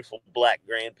beautiful black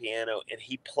grand piano, and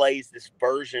he plays this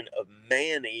version of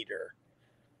Man Eater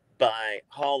by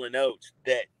Hall and Oates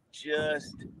that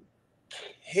just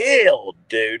killed,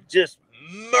 dude. Just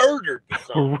murdered the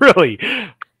song. Really?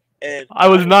 And I I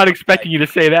was was not just like, expecting you to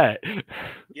say that.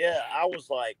 yeah, I was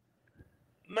like,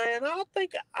 man, I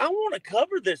think I want to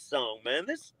cover this song, man.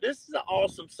 This is an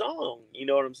awesome song. You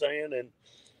know what I'm saying? And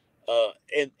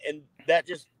that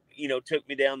just took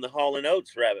me down the Hall and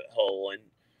Oates rabbit hole, and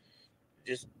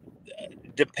just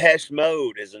Depeche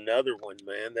Mode is another one,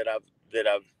 man.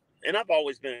 I've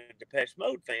always been a Depeche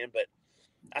Mode fan, but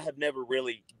I have never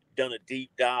really done a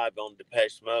deep dive on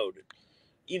Depeche Mode.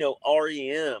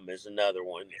 REM is another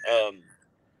one. Um,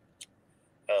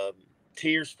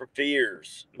 Tears for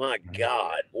Fears. My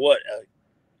God, what a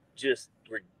just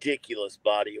ridiculous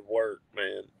body of work,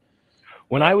 man.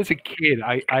 When I was a kid,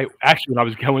 I actually, when I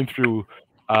was going through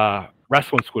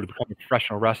wrestling school to become a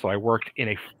professional wrestler, I worked in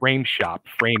a frame shop,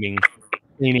 framing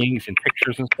paintings and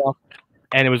pictures and stuff.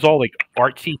 And it was all like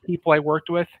artsy people I worked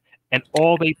with, and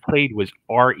all they played was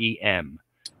REM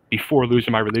before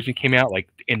Losing My Religion came out, like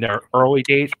in their early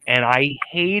days, and I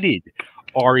hated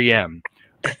REM.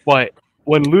 But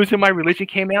when Losing My Religion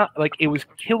came out, like it was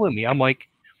killing me. I'm like,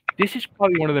 this is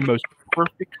probably one of the most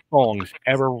perfect songs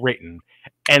ever written,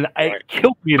 and it Right.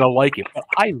 killed me to like it. But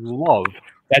I love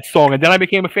that song, and then I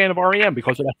became a fan of REM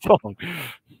because of that song.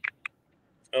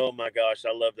 Oh my gosh,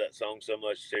 I love that song so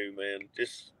much too, man.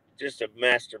 Just a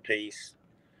masterpiece.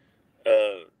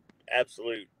 Uh,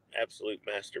 absolute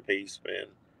masterpiece, man.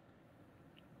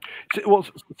 Well,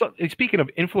 speaking of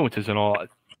influences and all,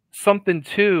 something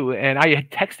too, and I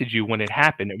had texted you when it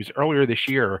happened. It was earlier this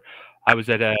year. I was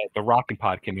at the Rock and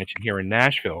Pod convention here in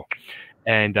Nashville,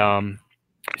 and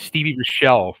Stevie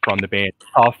Rochelle from the band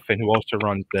Tough, and who also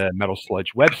runs the Metal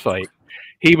Sludge website,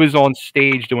 he was on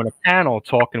stage doing a panel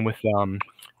talking with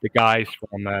the guys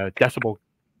from Decibel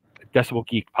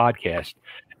Geek podcast,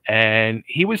 and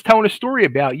he was telling a story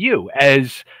about you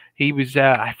as he was.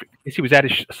 I guess he was at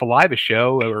a Saliva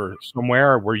show or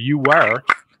somewhere where you were,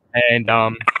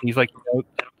 and he's like,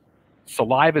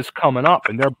 Saliva's coming up,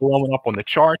 and they're blowing up on the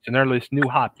charts, and they're this new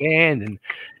hot band,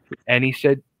 and he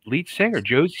said, lead singer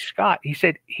Josey Scott. He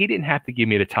said he didn't have to give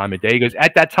me the time of day. He goes,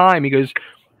 at that time, he goes,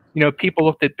 people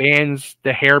looked at bands,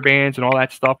 the hair bands, and all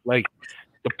that stuff like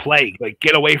the plague, like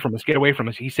get away from us, get away from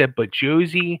us. He said, but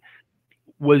Josey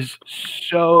was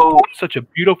such a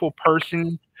beautiful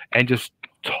person and just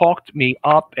talked me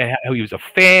up and how he was a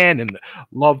fan and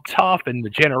loved Tough and the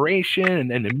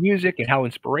generation and the music and how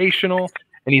inspirational.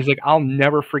 And he's like, I'll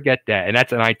never forget that. And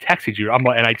I texted you. I'm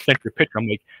like, and I sent your picture. I'm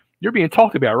like, you're being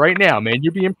talked about right now, man.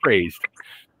 You're being praised.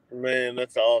 Man,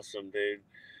 that's awesome, dude.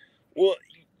 Well,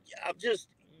 I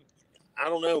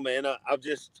don't know, man. I've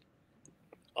just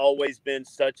always been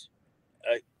such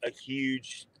a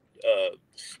huge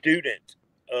student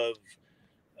of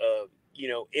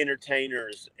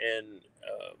entertainers and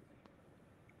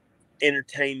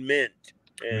entertainment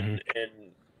Mm-hmm.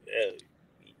 and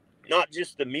not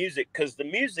just the music, because the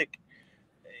music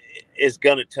is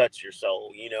gonna touch your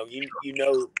soul.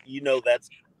 That's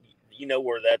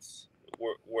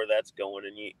where that's going,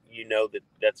 and you know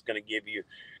that's gonna give you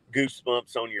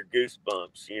goosebumps on your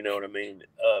goosebumps. You know what I mean?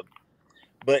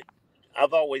 But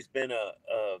I've always been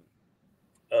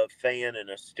a fan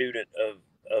and a student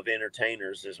of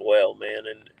entertainers as well, man.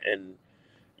 And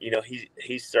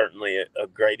he's certainly a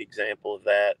great example of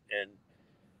that. And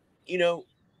you know,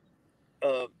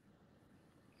 uh,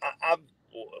 I've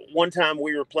one time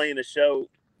we were playing a show.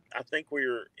 I think we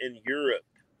were in Europe,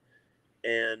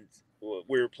 and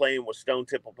we were playing with Stone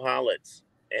Temple Pilots.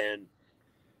 And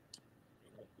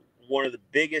one of the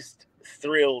biggest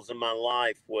thrills in my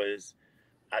life was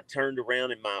I turned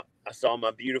around and I saw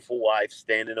my beautiful wife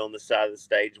standing on the side of the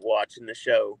stage watching the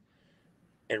show,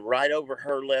 and right over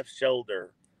her left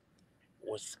shoulder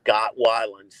was Scott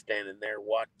Weiland standing there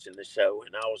watching the show,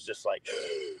 and I was just like,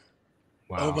 "Oh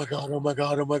Wow. my god! Oh my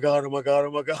god! Oh my god! Oh my god!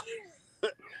 Oh my god!"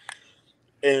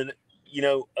 And you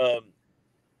know,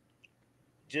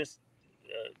 just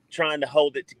trying to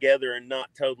hold it together and not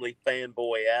totally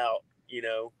fanboy out.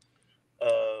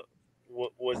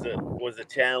 Was a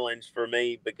challenge for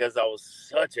me because I was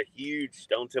such a huge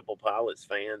Stone Temple Pilots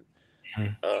fan,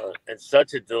 Mhm. and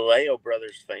such a DeLeo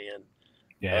Brothers fan.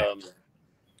 Yeah. Um,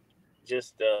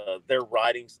 just their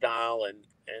writing style and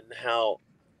how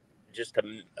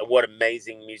what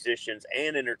amazing musicians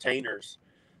and entertainers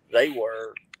they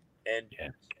were, and Yeah.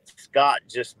 Scott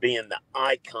just being the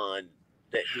icon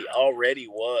that he already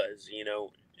was,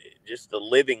 just the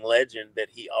living legend that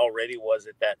he already was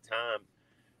at that time.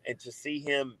 and to see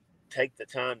him take the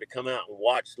time to come out and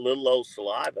watch little old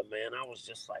Saliva, man, I was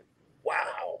just like,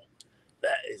 wow,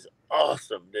 that is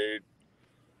awesome, dude.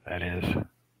 That is.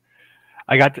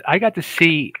 I got to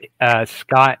see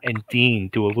Scott and Dean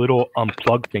do a little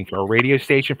unplugged thing for a radio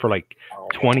station for like Oh,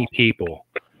 20 people.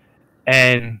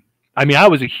 And I mean, I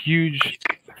was a huge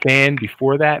fan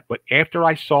before that, but after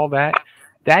I saw that,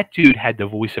 that dude had the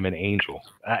voice of an angel.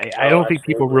 I oh, don't think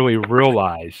people absolutely. really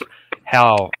realize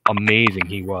how amazing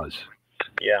he was.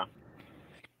 Yeah.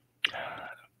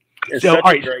 It's So, all such a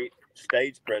right. great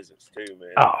stage presence too,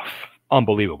 man. Oh,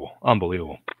 unbelievable.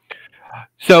 Unbelievable.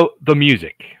 So, the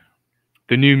music,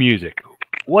 the new music,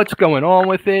 what's going on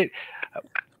with it?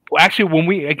 Well, actually, when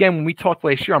we talked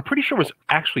last year, I'm pretty sure it was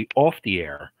actually off the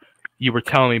air. You were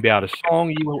telling me about a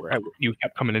song you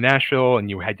kept coming to Nashville and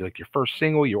you had like your first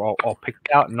single. You were all picked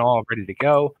out and all ready to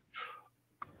go.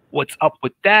 What's up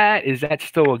with that? Is that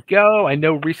still a go? I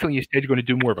know recently you said you're going to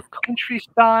do more of a country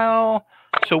style.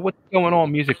 So what's going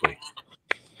on musically?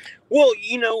 Well,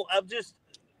 I've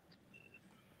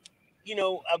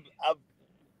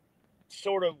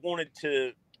sort of wanted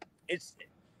to. It's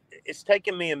it's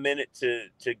taken me a minute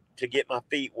to get my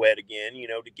feet wet again.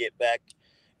 To get back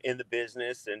in the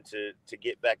business and to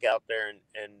get back out there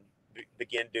and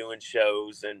begin doing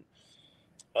shows and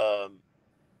um,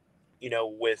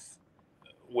 with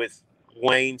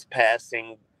Wayne's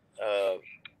passing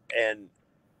and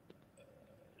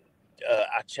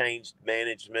I changed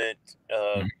management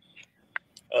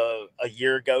a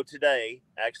year ago today.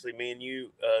 Actually, me and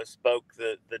you spoke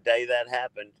the day that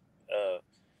happened. Uh,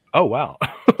 Oh wow.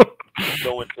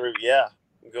 going through, yeah,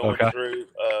 Okay.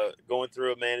 going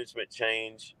through a management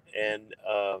change, and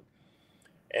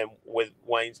with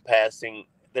Wayne's passing,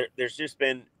 there's just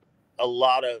been a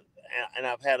lot of, and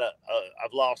I've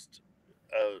lost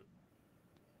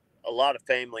a lot of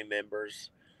family members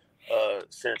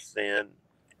since then.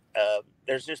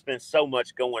 There's just been so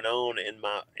much going on in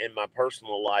my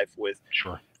personal life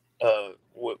Sure.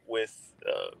 with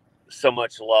so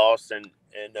much loss and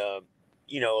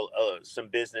some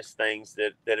business things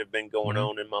that have been going Hmm.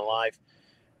 on in my life,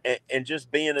 and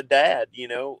just being a dad,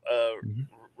 Hmm.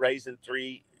 raising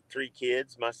three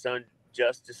kids. My son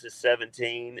Justice is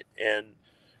 17, and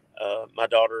my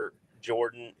daughter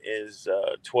Jordan is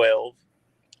 12,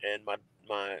 and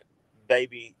my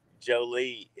baby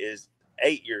Jolie is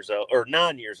 8 years old or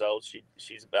 9 years old.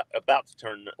 She's about to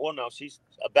turn, well, no, she's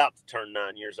about to turn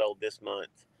 9 years old this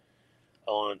month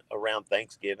on around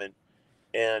Thanksgiving.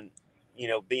 And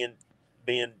being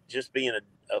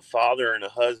a father and a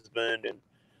husband, and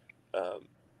um,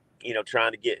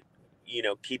 trying to get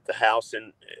keep the house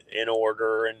in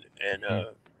order and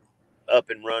Hmm. up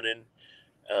and running,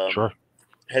 um, Sure.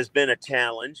 has been a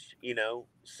challenge.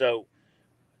 So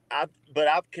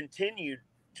I've continued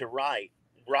to write.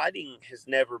 Writing has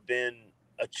never been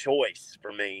a choice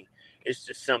for me. It's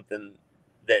just something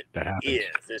that That happens.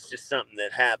 is. It's just something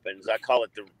that happens. I call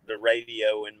it the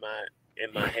radio in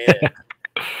my head.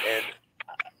 And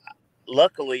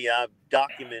luckily, I've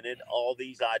documented all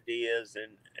these ideas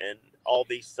and all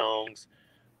these songs.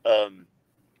 Um,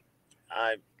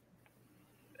 I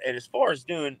and as far as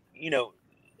doing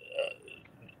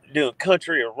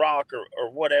country or rock or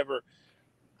whatever,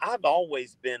 I've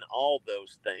always been all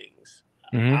those things.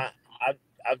 Hmm. I, I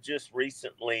I've just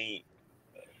recently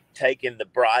taken the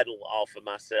bridle off of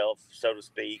myself, so to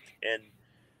speak, and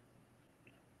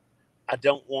I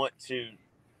don't want to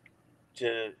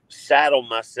saddle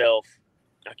myself.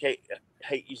 I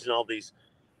hate using all these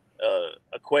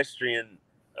equestrian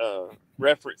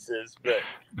references, but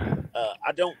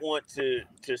I don't want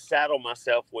to saddle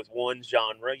myself with one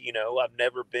genre. I've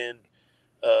never been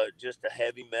just a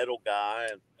heavy metal guy,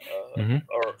 Hmm.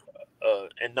 or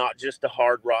and not just a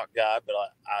hard rock guy, but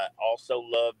I also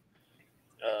love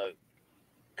uh,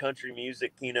 country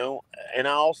music, and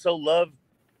I also love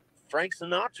Frank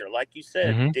Sinatra, like you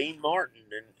said, Hmm. Dean Martin,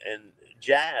 and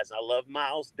jazz. I love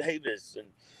Miles Davis, and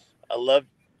I love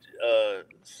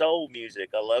soul music.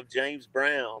 I love James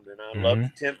Brown, and I love Hmm. the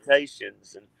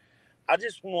Temptations, and I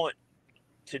just want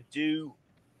to do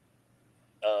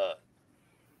uh,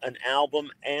 an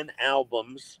album and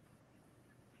albums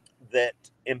that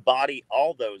embody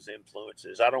all those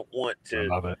influences. I don't want I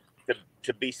love it.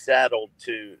 to be saddled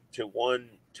to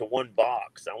one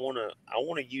box. I want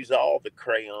to use all the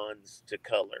crayons to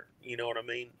color. You know what I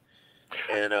mean?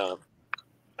 And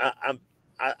I, I'm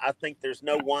I think there's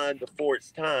no wine before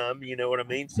it's time. You know what I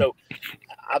mean? So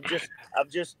I've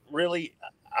just really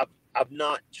I've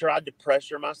not tried to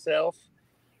pressure myself.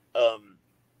 Um,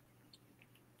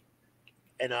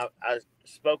 and I've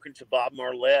spoken to Bob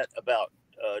Marlette about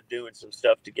doing some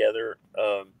stuff together,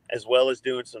 as well as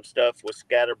doing some stuff with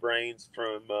Scatterbrains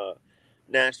from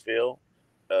Nashville.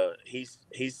 He's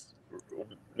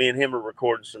me and him are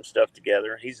recording some stuff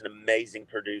together. He's an amazing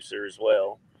producer as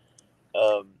well.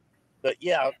 But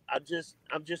yeah, I'm just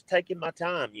taking my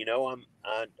time. You know,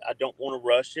 I don't want to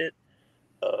rush it.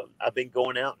 I've been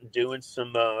going out and doing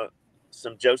some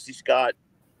Josey Scott,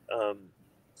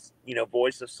 you know,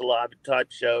 Voice of Saliva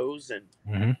type shows, and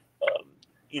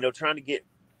you know, trying to get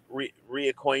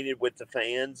reacquainted with the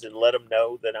fans and let them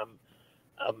know that I'm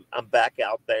back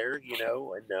out there. You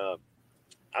know, and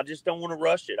I just don't want to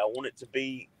rush it. I want it to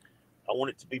be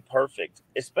perfect,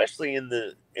 especially in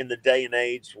the day and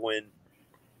age when,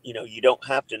 you know, you don't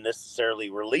have to necessarily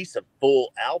release a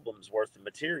full album's worth of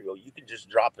material. You can just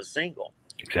drop a single.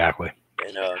 Exactly.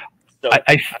 And so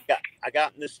I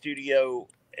got in the studio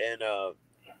and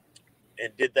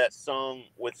did that song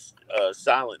with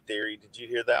Silent Theory. Did you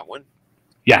hear that one?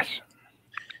 Yes.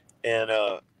 And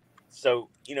so,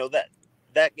 you know, that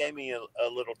gave me a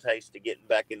little taste of getting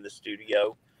back in the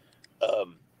studio.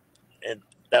 And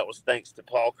that was thanks to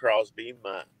Paul Crosby,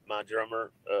 my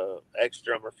drummer,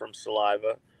 ex-drummer from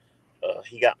Saliva.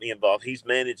 He got me involved. He's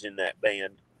managing that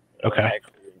band. Okay.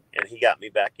 Actually, and he got me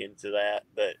back into that.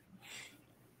 But,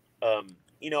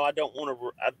 you know, I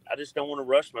just don't want to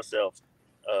rush myself.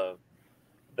 I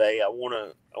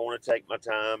want to take my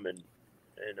time and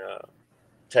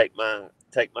take my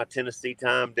Tennessee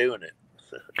time doing it.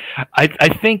 I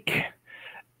think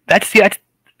that's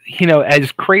you know,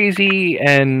 as crazy,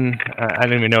 and I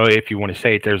don't even know if you want to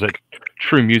say it, there's a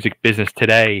true music business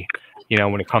today, you know,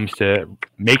 when it comes to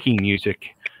making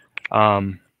music.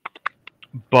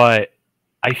 But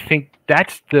I think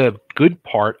that's the good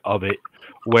part of it,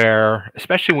 where,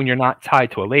 especially when you're not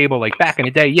tied to a label, like back in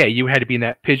the day, yeah, you had to be in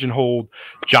that pigeonholed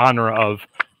genre of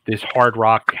this hard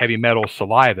rock, heavy metal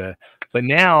Saliva. But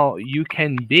now you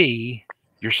can be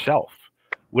yourself.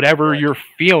 Whatever you're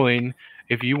feeling,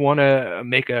 if you want to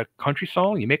make a country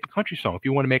song, you make a country song. If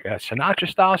you want to make a Sinatra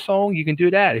style song, you can do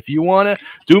that. If you want to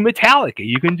do Metallica,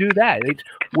 you can do that. It's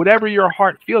whatever your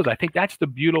heart feels. I think that's the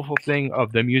beautiful thing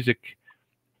of the music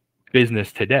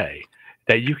business today,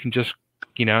 that you can just,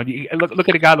 you know, look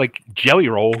at a guy like Jelly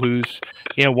Roll, who's,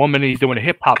 you know, one minute he's doing a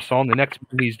hip hop song, the next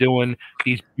minute he's doing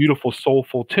these beautiful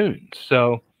soulful tunes.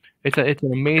 So it's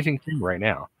an amazing thing right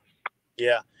now.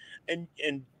 Yeah, and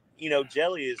you know,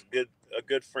 Jelly is a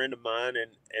good friend of mine, and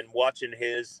watching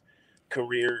his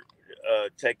career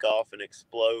take off and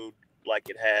explode like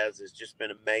it has just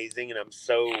been amazing, and I'm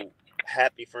so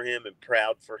happy for him and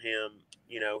proud for him.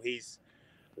 You know, he's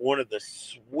one of the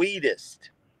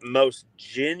sweetest, most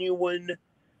genuine,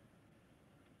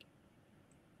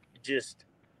 just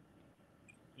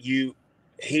you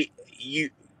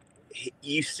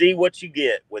see what you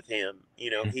get with him. You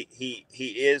know, he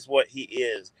is what he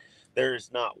is. There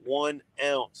is not 1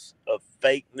 ounce of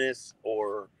fakeness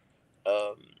or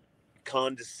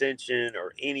condescension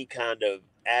or any kind of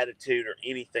attitude or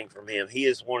anything from him. He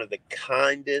is one of the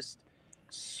kindest,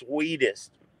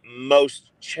 sweetest,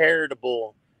 most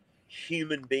charitable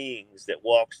human beings that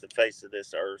walks the face of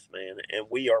this earth, man. And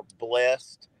we are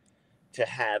blessed to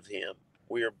have him.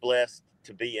 We are blessed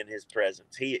to be in his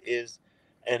presence. He is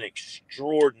an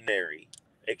extraordinary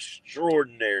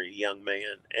young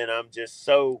man. And I'm just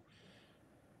so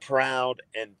proud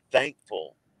and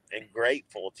thankful and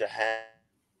grateful to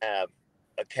have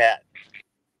a cat.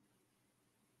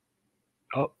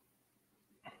 Oh,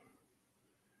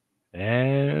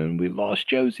 and we lost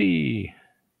Josey.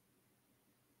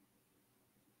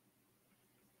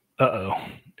 Uh-oh.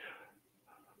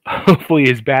 Hopefully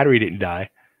his battery didn't die.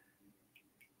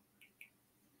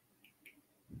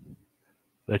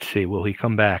 Let's see, will he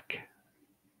come back?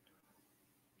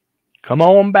 Come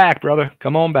on back, brother.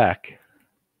 Come on back.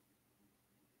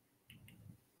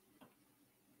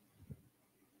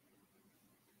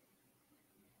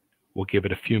 We'll give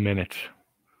it a few minutes.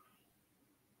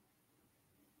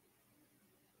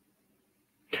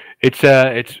 It's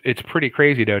pretty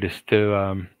crazy though, just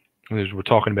to as we're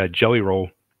talking about Jelly Roll.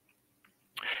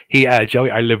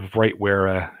 I live right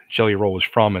where Jelly Roll is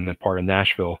from, in the part of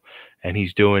Nashville, and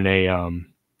he's doing a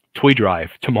toy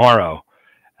drive tomorrow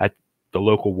at the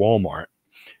local Walmart.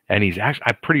 And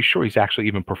I'm pretty sure he's actually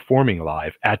even performing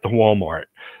live at the Walmart.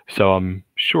 So I'm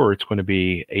sure it's going to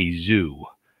be a zoo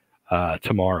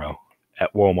tomorrow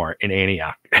at Walmart in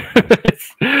Antioch.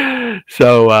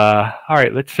 So, all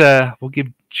right, we'll give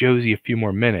Josey a few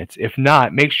more minutes. If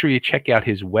not, make sure you check out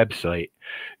his website,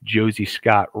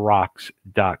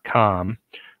 joseyscottrocks.com,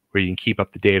 where you can keep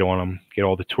up to date on him, get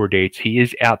all the tour dates. He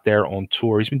is out there on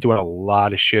tour. He's been doing a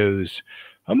lot of shows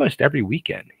almost every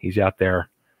weekend. He's out there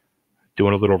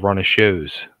doing a little run of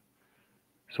shows.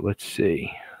 So let's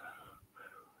see.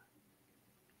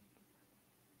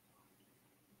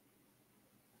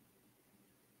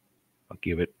 I'll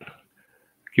give it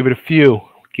a few.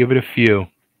 Give it a few.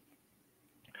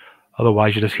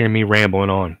 Otherwise, you just hear me rambling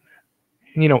on.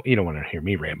 You don't want to hear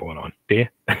me rambling on, do you?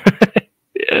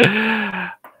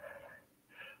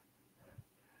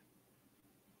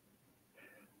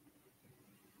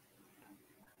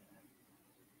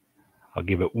 I'll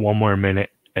give it one more minute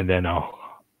and then I'll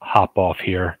hop off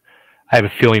here. I have a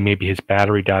feeling maybe his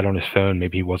battery died on his phone.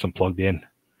 Maybe he wasn't plugged in.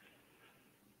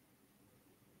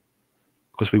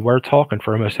 Because we were talking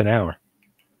for almost an hour.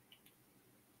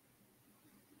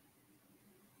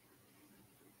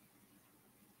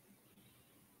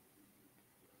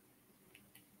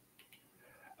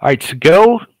 All right, so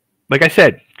go, like I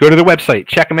said, go to the website.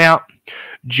 Check them out,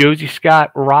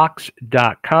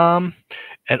 joseyscottrocks.com.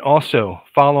 And also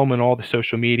follow him on all the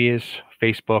social medias,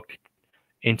 Facebook,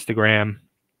 Instagram.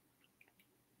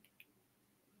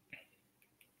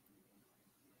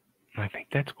 I think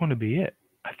that's going to be it.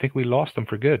 I think we lost him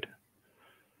for good.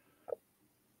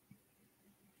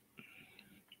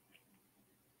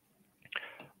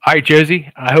 All right,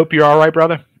 Josey, I hope you're all right,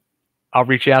 brother. I'll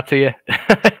reach out to you.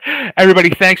 Everybody,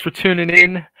 thanks for tuning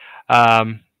in.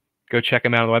 Go check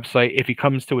him out on the website. If he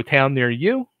comes to a town near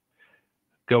you,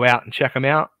 go out and check him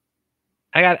out.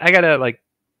 I gotta like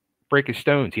break his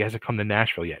stones. He hasn't come to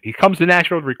Nashville yet. He comes to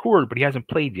Nashville to record, but he hasn't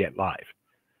played yet live.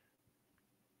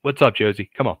 What's up, Josey?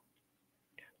 Come on.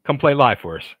 Come play live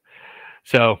for us.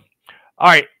 So, all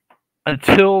right.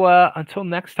 Until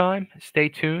next time, stay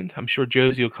tuned. I'm sure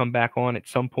Josey will come back on at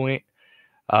some point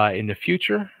in the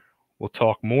future. We'll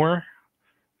talk more,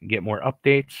 get more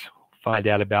updates, find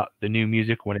out about the new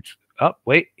music when it's up.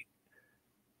 Wait.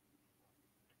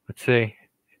 Let's see.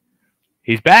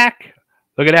 He's back.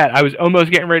 Look at that. I was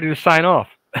almost getting ready to sign off.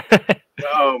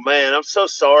 Oh, man, I'm so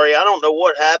sorry. I don't know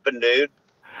what happened, dude.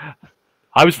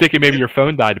 I was thinking maybe your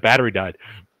phone died, the battery died.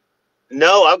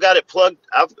 No, I've got it plugged.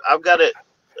 I've got it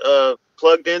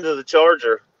plugged into the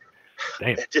charger.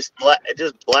 Damn. It just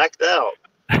blacked out.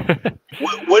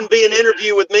 Wouldn't be an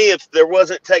interview with me if there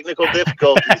wasn't technical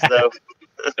difficulties, though.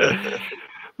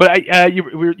 But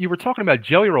you were talking about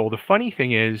Jelly Roll. The funny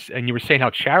thing is, and you were saying how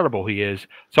charitable he is.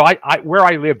 So where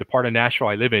I live, the part of Nashville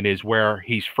I live in is where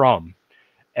he's from,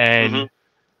 and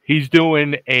he's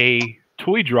doing a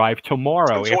toy drive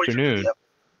tomorrow afternoon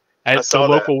at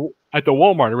the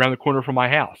Walmart around the corner from my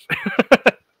house.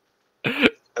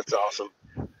 That's awesome.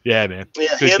 Yeah, man.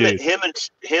 Yeah,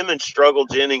 him and Struggle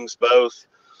Jennings both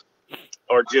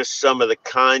are just some of the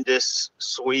kindest,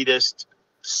 sweetest,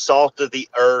 salt of the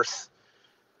earth,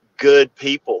 good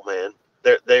people, man.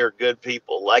 They are good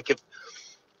people. Like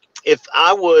if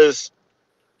I was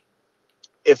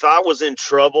in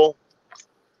trouble,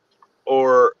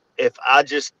 or if I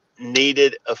just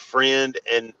needed a friend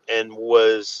and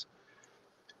was,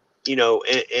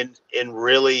 in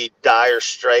really dire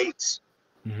straits,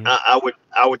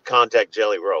 I would contact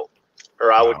Jelly Roll,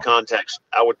 or I would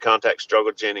contact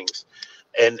Struggle Jennings,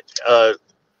 and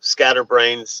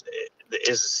Scatterbrains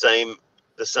is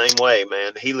the same way,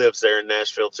 man. He lives there in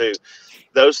Nashville too.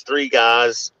 Those three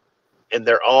guys, and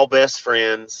they're all best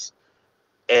friends,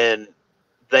 and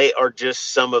they are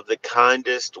just some of the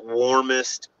kindest,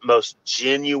 warmest, most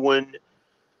genuine,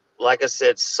 like I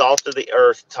said, salt of the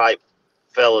earth type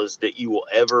fellas that you will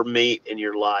ever meet in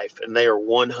your life. And they are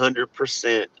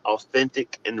 100%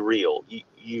 authentic and real.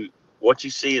 What you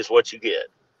see is what you get.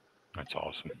 That's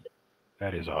awesome.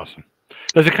 That is awesome.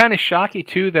 Does it kind of shock you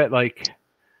too that, like,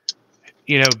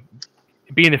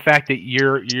 being the fact that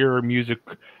your music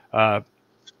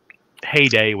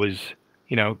heyday was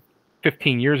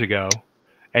 15 years ago,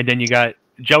 and then you got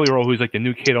Jelly Roll, who's like the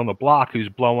new kid on the block, who's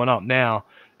blowing up now,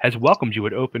 has welcomed you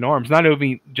with open arms, not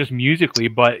only just musically,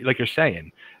 but like you're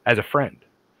saying, as a friend.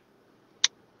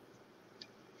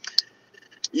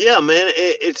 Yeah, man,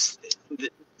 it's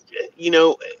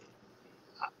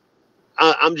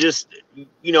I'm just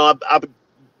I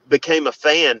became a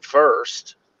fan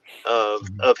first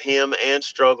of him and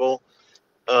Struggle,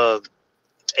 and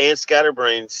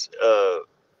Scatterbrains. I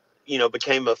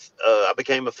became a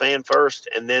fan first,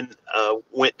 and then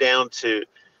went down to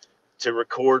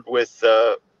record with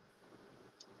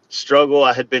Struggle.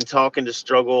 I had been talking to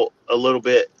Struggle a little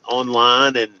bit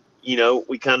online, and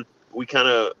we kind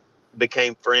of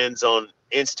became friends on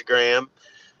Instagram,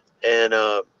 and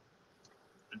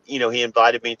he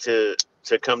invited me to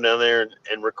come down there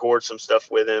and record some stuff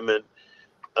with him, and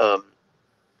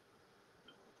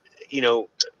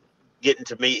getting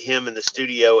to meet him in the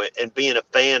studio and being a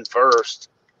fan first,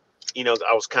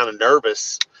 I was kind of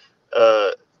nervous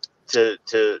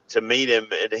to meet him,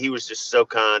 and he was just so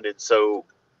kind and so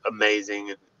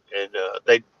amazing, and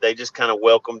they just kind of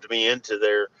welcomed me into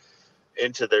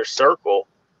their circle.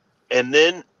 And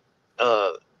then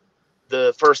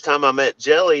the first time I met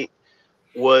Jelly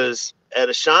was at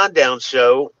a Shinedown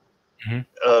show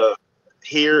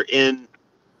here in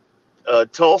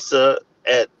Tulsa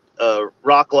at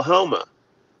Rocklahoma.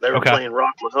 They were playing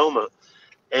Rocklahoma,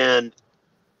 and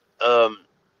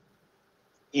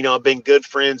I've been good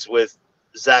friends with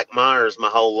Zach Myers my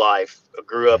whole life. I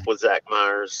grew up with Zach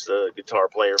Myers, guitar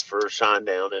player for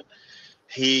Shinedown, and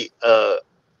he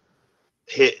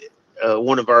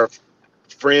one of our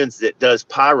friends that does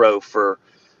pyro for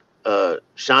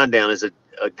Shinedown is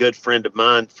a good friend of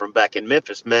mine from back in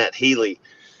Memphis, Matt Healy.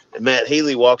 And Matt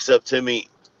Healy walks up to me.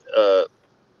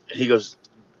 He goes,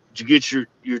 "Did you get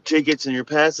your tickets and your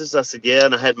passes?" I said, "Yeah."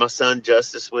 And I had my son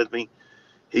Justice with me.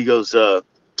 He goes,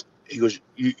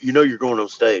 you know you're going on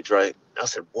stage, right? I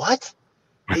said, "What?"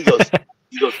 He goes,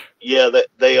 "Yeah,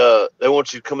 they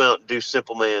want you to come out and do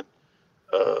Simple Man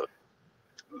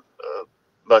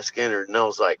by Skinner." And I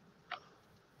was like,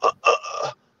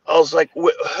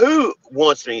 "Who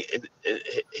wants me?" And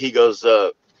he goes,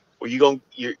 "Well,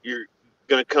 you're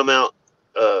gonna come out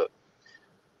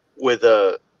with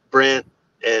Brent,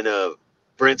 and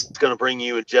Brent's gonna bring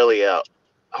you and Jelly out."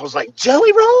 I was like,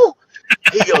 "Jelly Roll?"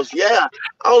 He goes, "Yeah."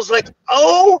 I was like,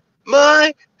 "Oh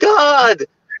my God!"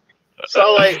 So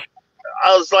I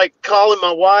was like calling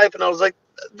my wife, and I was like,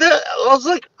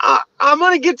 "I'm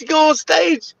gonna get to go on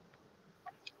stage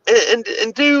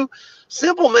and do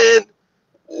Simple Man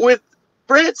with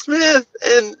Brent Smith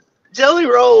and Jelly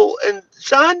Roll and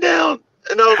Shinedown."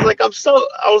 And I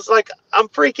was like, I'm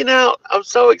freaking out. I'm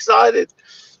so excited.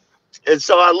 And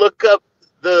so I look up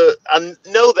I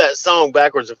know that song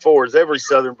backwards and forwards. Every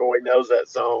Southern boy knows that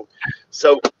song.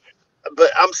 So,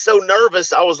 but I'm so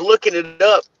nervous. I was looking it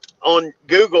up on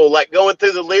Google, like going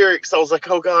through the lyrics. I was like,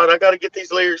 "Oh God, I got to get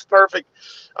these lyrics perfect."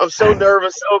 I'm so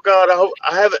nervous. Oh God, I hope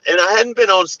I haven't. And I hadn't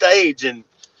been on stage in,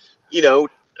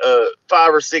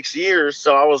 5 or 6 years.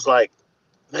 So I was like,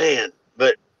 man,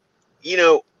 but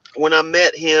when I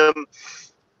met him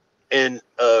and,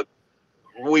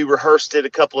 we rehearsed it a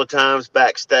couple of times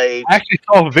backstage. I actually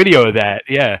saw a video of that.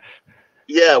 Yeah.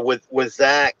 Yeah, with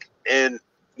Zach, and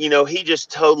he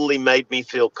just totally made me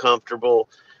feel comfortable,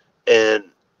 and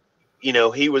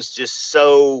he's just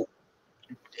so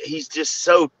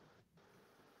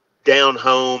down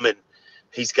home, and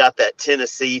he's got that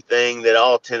Tennessee thing that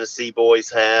all Tennessee boys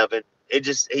have, and he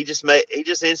just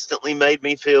instantly made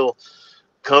me feel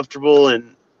comfortable,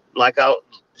 and like I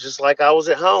was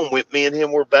at home. With me and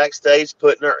him were backstage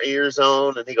putting our ears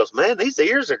on, and he goes, "Man, these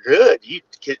ears are good.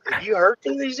 Have you heard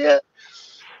these yet?"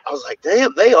 I was like,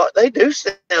 "Damn, they do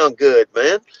sound good,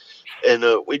 man." And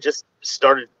we just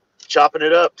started chopping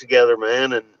it up together,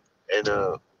 man.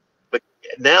 But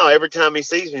now every time he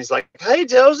sees me, he's like, "Hey,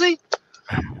 Josey."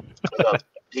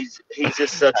 He's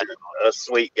just such a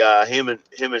sweet guy. Him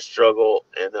and Struggle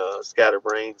and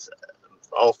Scatterbrains,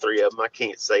 all three of them. I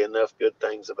can't say enough good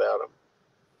things about them.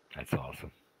 That's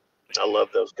awesome. I love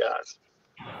those guys.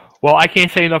 Well, I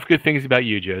can't say enough good things about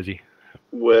you, Josey.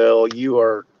 Well, you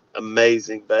are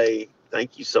amazing, babe.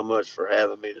 Thank you so much for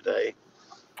having me today.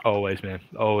 Always, man.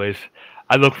 Always.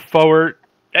 I look forward.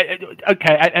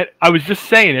 Okay, I was just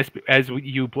saying this as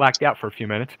you blacked out for a few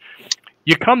minutes.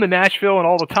 You come to Nashville and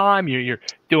all the time. You're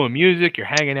doing music. You're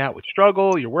hanging out with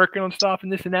Struggle. You're working on stuff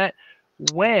and this and that.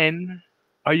 When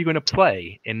are you going to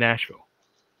play in Nashville?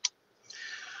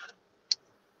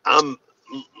 I'm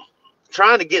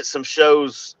trying to get some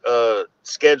shows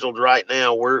scheduled right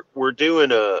now. We're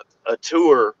doing a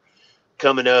tour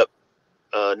coming up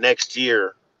next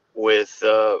year with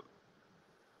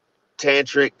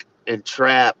Tantric and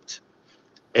Trapped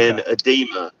and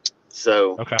Edema.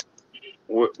 So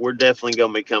we're definitely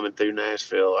going to be coming through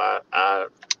Nashville. I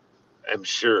am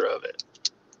sure of it.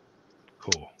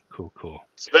 Cool.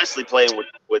 Especially playing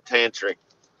with Tantric.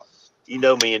 You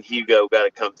know, me and Hugo got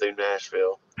to come through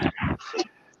Nashville.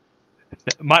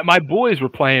 My boys were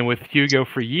playing with Hugo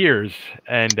for years,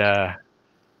 and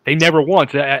they never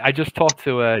once. I just talked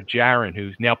to Jaron,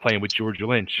 who's now playing with George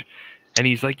Lynch, and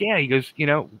he's like, "Yeah," he goes,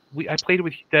 I played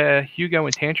with Hugo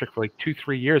and Tantric for like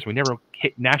 2-3 years. We never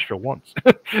hit Nashville once."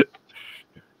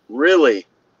 Really?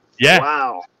 Yeah.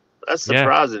 Wow, that's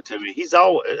surprising to me.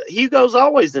 Hugo's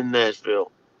always in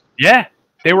Nashville. Yeah,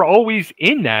 they were always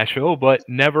in Nashville, but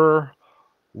never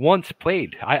once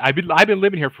played. I've been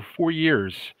living here for 4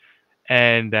 years,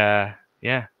 and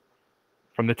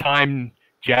from the time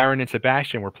Jaron and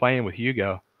Sebastian were playing with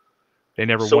Hugo, they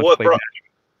never once played Nashville.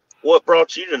 What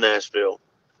brought you to Nashville?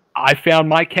 I found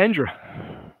Mike Kendra.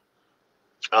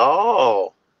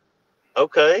 Oh,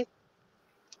 okay.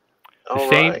 The All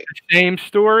same right. the same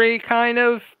story, kind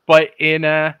of, but in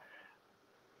a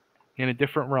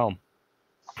different realm.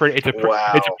 It's a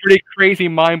Wow. pretty crazy,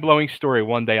 mind blowing story.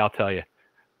 One day I'll tell you.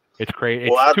 It's crazy.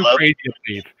 Well, It's too crazy to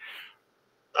believe.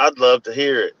 I'd love to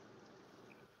hear it.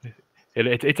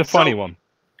 It's a funny So, one.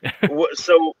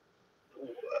 so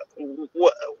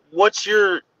what what's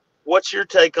your what's your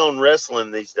take on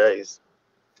wrestling these days?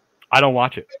 I don't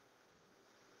watch it.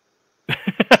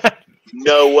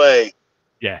 No way.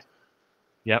 Yeah.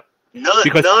 Yep. None,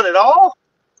 Because none at all.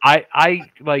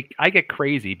 I get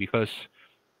crazy because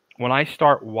when I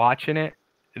start watching it,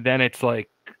 then it's like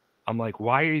I'm like,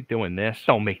 why are you doing this?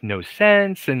 Don't make no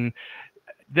sense. And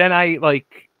then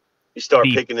You start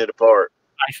the picking it apart.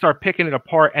 I start picking it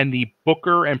apart, and the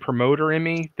booker and promoter in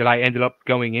me that I ended up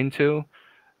going into,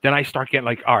 then I start getting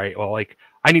like, all right, well, like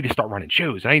I need to start running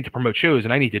shows, I need to promote shows,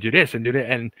 and I need to do this and do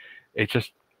that, and it's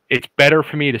just it's better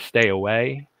for me to stay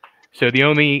away. So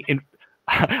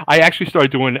I actually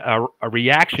started doing a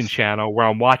reaction channel where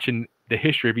I'm watching the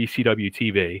history of ECW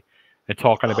TV and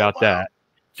talking Oh about wow. that.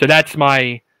 So that's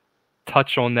my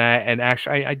touch on that. And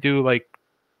actually, I do like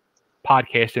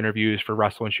podcast interviews for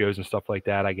wrestling shows and stuff like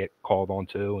that. I get called on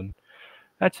to, and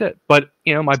that's it. But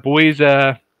my boys,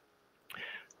 the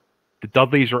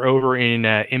Dudleys are over in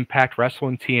Impact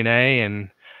Wrestling TNA, and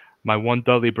my one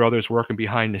Dudley brother's working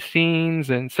behind the scenes,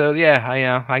 and so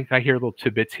yeah, I hear little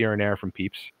tidbits here and there from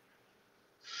peeps.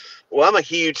 Well, I'm a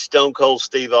huge Stone Cold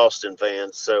Steve Austin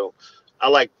fan, so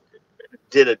I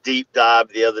did a deep dive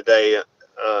the other day.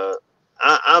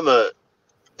 I'm a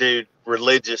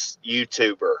religious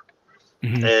YouTuber,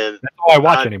 Hmm. and That's all I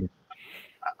watch I, anymore.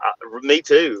 me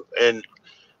too. And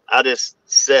I just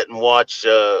sit and watch,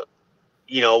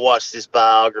 watch his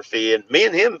biography, and me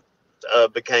and him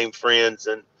became friends.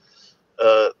 And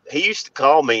he used to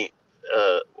call me.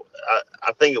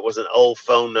 I think it was an old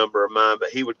phone number of mine, but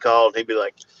he would call and he'd be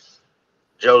like,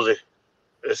 "Josey,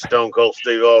 it's Stone Cold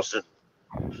Steve Austin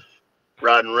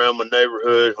riding around my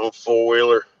neighborhood on a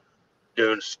 4-wheeler,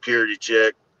 doing a security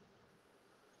check,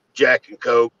 Jack and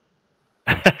Coke.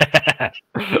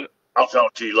 I'll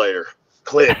talk to you later."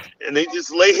 Click, and he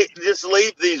just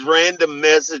leave these random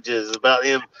messages about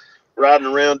him riding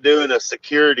around doing a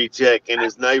security check in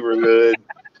his neighborhood,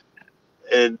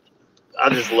 and I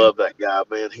just love that guy,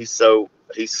 man. He's so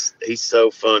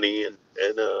funny and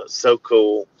so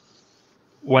cool.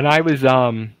 When I was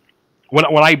when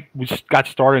I got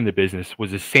started in the business was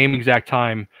the same exact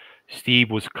time Steve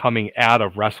was coming out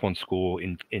of wrestling school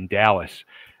in Dallas,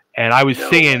 and I was No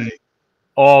seeing way.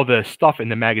 all the stuff in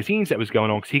the magazines that was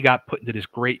going on because he got put into this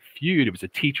great feud. It was a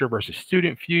teacher versus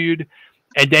student feud,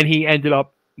 and then he ended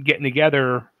up getting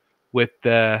together with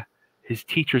his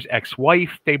teacher's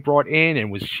ex-wife. They brought in,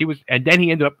 and and then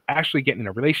he ended up actually getting in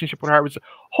a relationship with her. It was a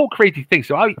whole crazy thing.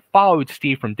 So I followed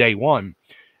Steve from day one,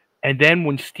 and then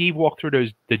when Steve walked through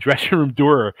the dressing room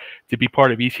door to be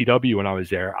part of ECW when I was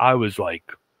there, I was like,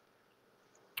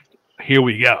 here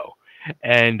we go.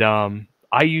 And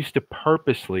I used to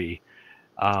purposely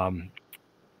um,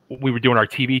 we were doing our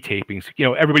TV tapings,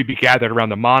 everybody be gathered around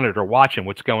the monitor watching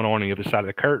what's going on the other side of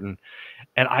the curtain.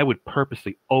 And I would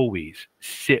purposely always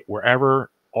sit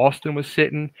wherever Austin was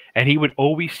sitting, and he would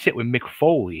always sit with Mick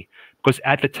Foley because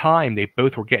at the time they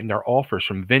both were getting their offers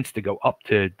from Vince to go up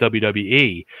to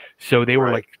WWE. So they were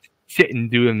Right. like sitting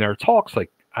doing their talks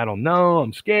like, I don't know,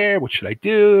 I'm scared. What should I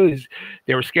do?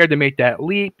 They were scared to make that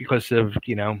leap because of,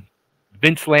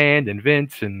 Vince Land and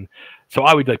Vince. And so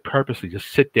I would like purposely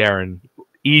just sit there and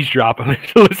eavesdrop and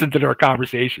listen to their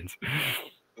conversations.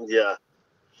 Yeah.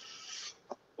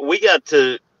 We got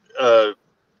to uh,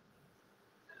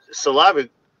 Saliva.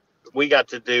 We got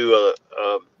to do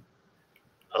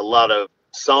a lot of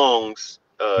songs.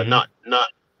 Hmm.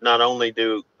 Not only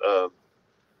do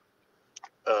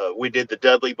we did the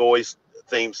Dudley Boys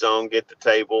theme song, "Get the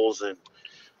Tables," and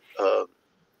uh,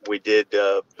 we did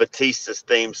Batista's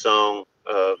theme song.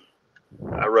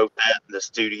 I wrote that in the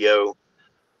studio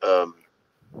um,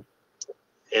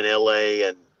 in LA,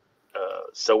 and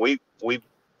so we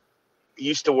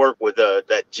used to work with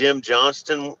that Jim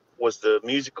Johnston was the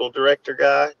musical director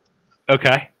guy,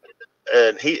 Okay.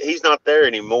 and he's not there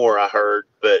anymore. I heard,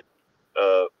 but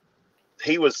uh,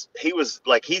 he was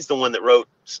like he's the one that wrote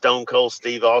Stone Cold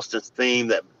Steve Austin's theme,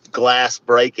 that glass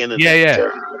breaking and Yeah, the yeah.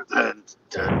 dun,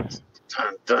 dun,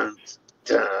 dun, dun,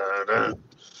 dun, dun.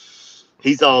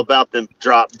 He's all about them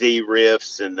drop D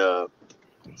riffs, and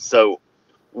so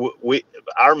we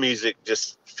our music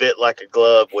just fit like a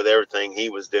glove with everything he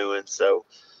was doing. So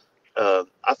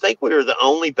I think we were the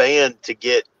only band to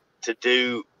get to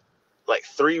do like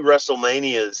 3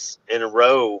 WrestleManias in a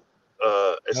row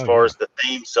as Oh, far yeah. as the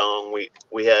theme song.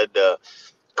 We had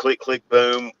Click Click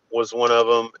Boom was one of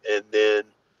them, and then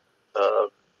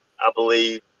I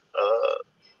believe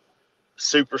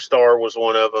Superstar was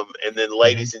one of them, and then Hmm.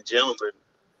 Ladies and Gentlemen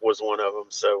was one of them.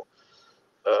 So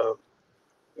uh,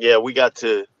 yeah, we got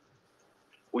to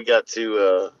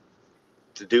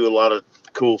do a lot of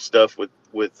cool stuff with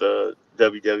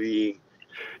WWE.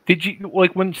 Did you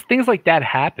like when things like that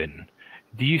happen?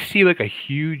 Do you see like a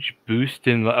huge boost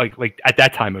in like at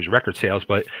that time it was record sales,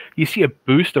 but you see a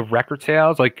boost of record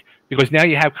sales like because now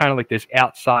you have kind of like this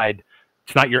outside.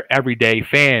 It's not your everyday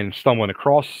fan stumbling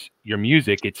across your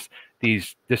music. It's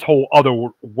this whole other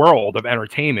world of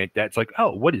entertainment that's like,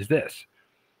 oh, what is this?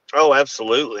 Oh,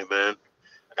 absolutely, man.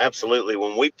 Absolutely.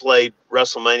 When we played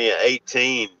WrestleMania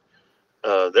 18,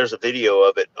 there's a video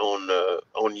of it on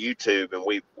YouTube, and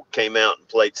we came out and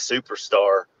played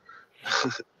Superstar.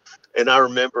 And I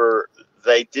remember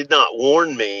they did not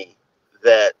warn me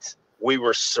that we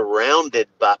were surrounded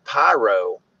by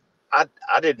pyro. I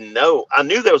didn't know. I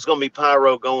knew there was going to be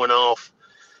pyro going off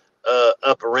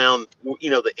up around,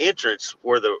 the entrance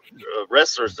where the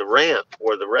wrestlers, the ramp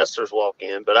where the wrestlers walk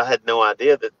in, but I had no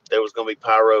idea that there was going to be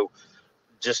pyro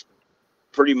just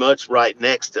pretty much right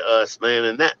next to us, man.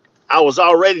 And that I was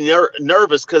already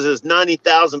nervous because there's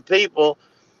 90,000 people,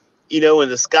 in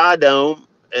the Sky Dome,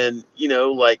 and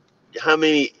like how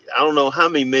many, I don't know how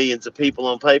many millions of people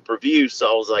on pay-per-view.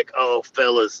 So I was like, oh,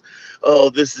 fellas, oh,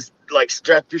 this is like,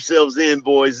 strap yourselves in,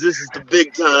 boys. This is the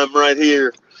big time right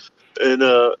here. And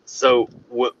so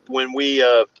when we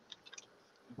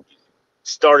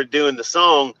started doing the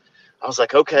song, I was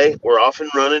like, okay, we're off and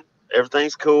running.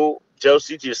 Everything's cool.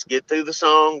 Josey, just get through the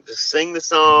song. Just sing the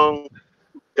song.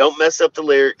 Don't mess up the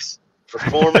lyrics.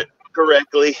 Perform it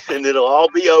correctly, and it'll all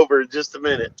be over in just a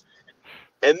minute.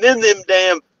 And then them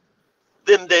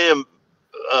damn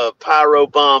pyro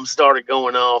bombs started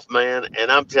going off, man.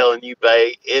 And I'm telling you,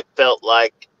 Bay, it felt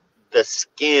like the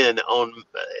skin on,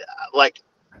 like,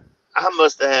 I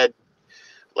must have had,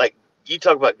 like, you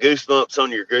talk about goosebumps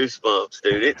on your goosebumps,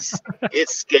 dude. It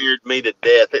scared me to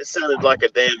death. It sounded like a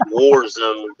damn war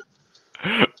zone.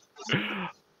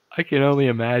 I can only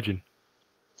imagine.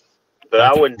 But I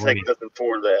That's wouldn't take funny. nothing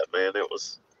for that, man. That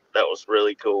was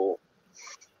really cool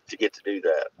to get to do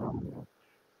that.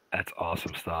 That's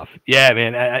awesome stuff. Yeah,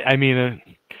 man. I mean,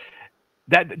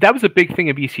 that was a big thing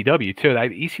of ECW too.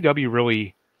 ECW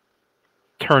really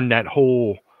turned that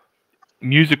whole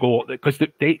musical because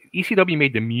ECW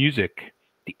made the music,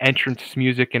 the entrance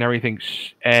music, and everything,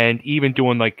 and even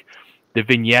doing like the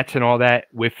vignettes and all that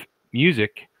with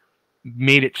music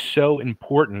made it so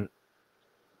important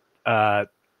uh,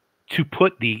 to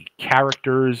put the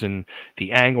characters and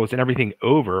the angles and everything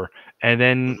over, and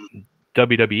then Mhm.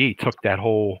 WWE took that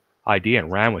whole idea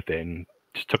and ran with it and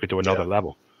just took it to Yeah. another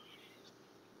level.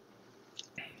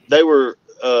 They were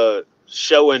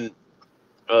showing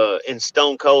in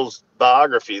Stone Cold's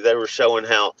biography, they were showing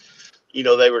how,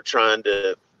 they were trying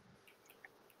to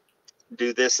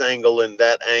do this angle and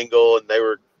that angle, and they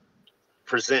were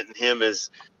presenting him as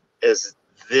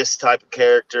this type of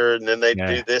character, and then they do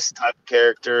Yeah. this type of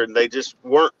character, and they just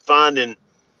weren't finding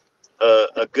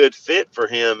a good fit for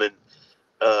him. And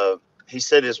he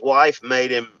said his wife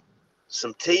made him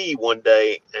some tea one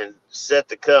day and set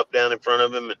the cup down in front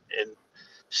of him, and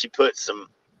she put some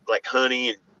like honey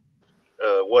and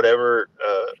whatever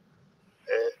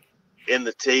in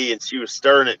the tea, and she was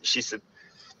stirring it. And she said,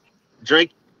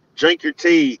 drink your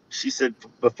tea," she said,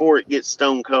 "before it gets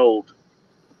stone cold."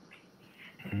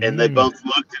 And they Mm. both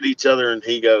looked at each other, and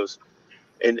he goes,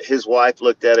 and his wife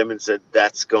looked at him and said,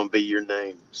 "That's going to be your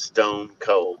name, Stone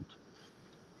Cold."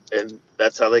 And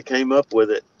that's how they came up with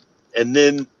it. And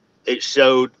then it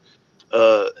showed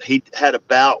he had a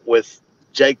bout with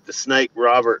Jake the Snake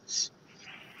Roberts,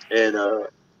 and uh,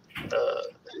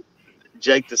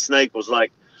 Jake the Snake was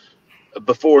like,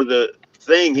 before the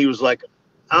thing, he was like,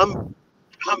 I'm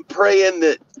praying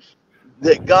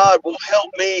that God will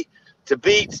help me to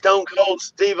beat Stone Cold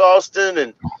Steve Austin."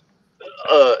 And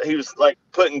he was like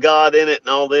putting God in it and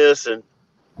all this. And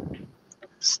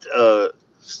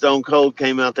Stone Cold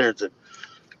came out there and said,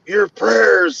 "Your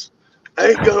prayers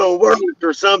ain't gonna work,"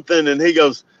 or something. And he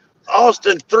goes,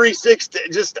 "Austin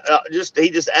 316," just he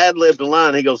just ad libbed a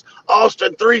line. He goes,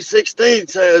 "Austin 316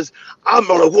 says I'm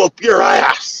gonna whoop your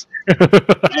ass."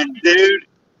 And dude,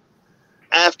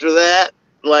 after that,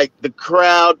 like, the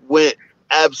crowd went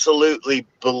absolutely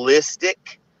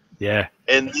ballistic. Yeah.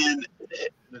 And then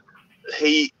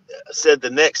he said the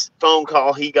next phone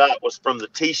call he got was from the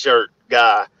T-shirt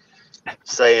guy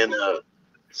saying,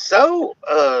 "So,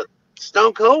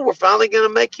 Stone Cold, we're finally going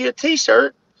to make you a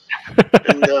T-shirt."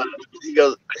 And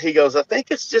he goes, I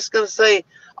think it's just going to say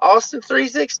Austin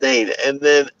 316. And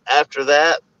then after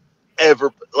that,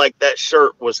 like that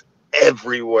shirt was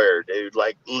everywhere, dude,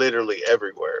 like literally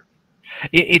everywhere.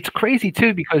 It's crazy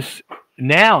too, because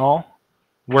now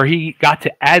where he got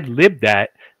to ad lib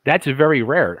that's very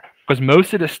rare, because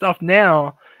most of the stuff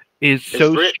now is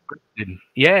so scripted.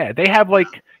 Yeah, they have like,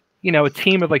 a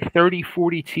team of like 30,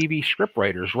 40 TV script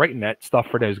writers writing that stuff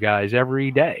for those guys every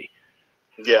day.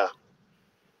 Yeah.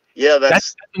 Yeah,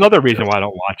 that's another reason why I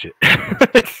don't watch it.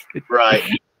 Right.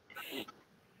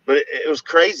 But it was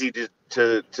crazy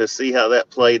to see how that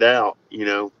played out,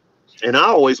 And I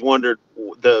always wondered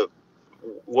what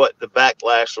the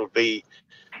backlash would be,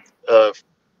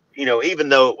 even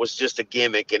though it was just a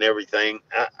gimmick and everything.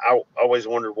 I always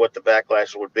wondered what the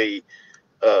backlash would be,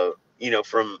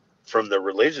 from the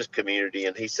religious community.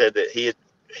 And he said that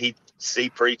he'd see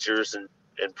preachers and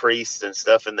priests and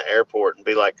stuff in the airport and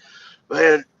be like,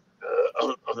 man,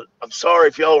 I'm sorry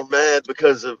if y'all are mad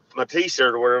because of my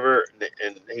T-shirt or whatever.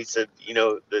 And he said,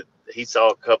 that he saw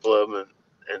a couple of them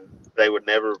and they were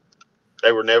never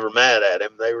mad at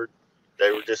him. They were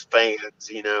just fans,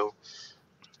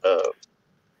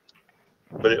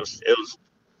 But it was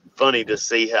funny to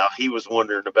see how he was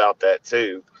wondering about that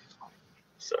too.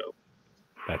 So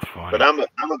that's funny. But I'm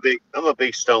a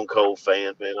big Stone Cold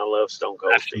fan, man. I love Stone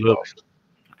Cold Steve Austin.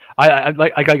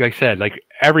 Like I said, like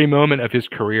every moment of his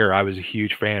career, I was a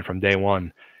huge fan from day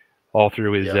one, all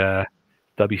through his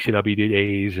WCW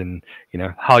days and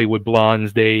Hollywood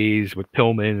Blondes days with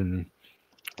Pillman and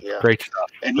great stuff.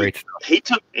 And great stuff.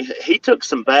 He took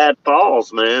some bad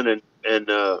falls, man, and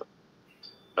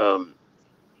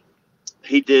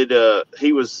he did.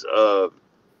 He was.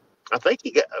 I think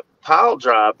he got pile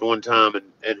drived one time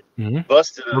and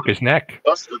broke his neck,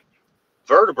 busted a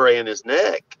vertebrae in his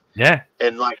neck. Yeah,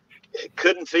 and like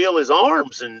couldn't feel his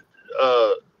arms and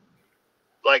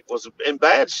like was in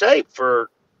bad shape for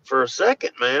a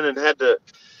second, man, and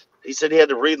he said he had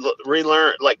to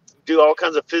relearn, like do all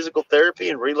kinds of physical therapy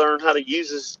and relearn how to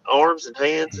use his arms and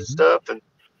hands and stuff. And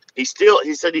he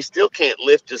said he still can't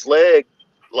lift his leg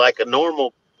like a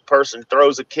normal person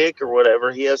throws a kick or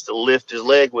whatever. He has to lift his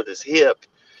leg with his hip.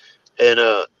 And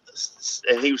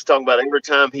he was talking about every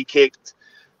time he kicked,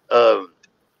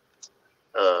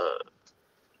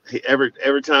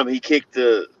 every time he kicked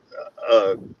a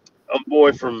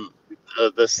boy from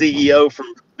the CEO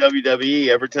from WWE,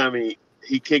 every time he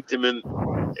kicked him in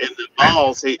the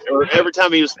balls, or every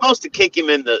time he was supposed to kick him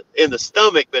in the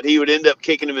stomach, but he would end up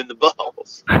kicking him in the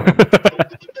balls.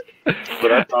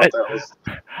 But I thought that was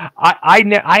I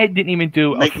didn't even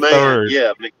do McMahon, a third.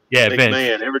 McMahon.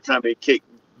 Vince. Every time he kicked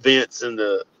Vince in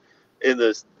the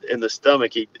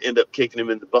stomach, he'd end up kicking him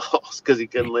in the balls because he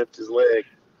couldn't lift his leg.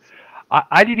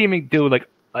 I didn't even do like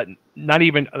not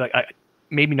even like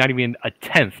maybe not even a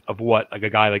tenth of what like a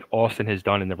guy like Austin has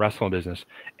done in the wrestling business.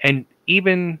 And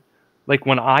even like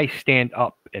when I stand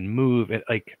up and move,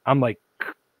 I'm like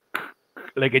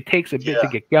it takes a bit to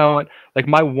get going. Like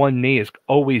my one knee is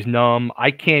always numb.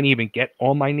 I can't even get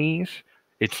on my knees.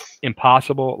 It's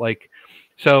impossible. Like,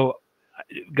 so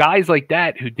guys like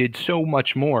that who did so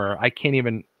much more, I can't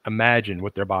even imagine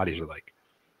what their bodies are like.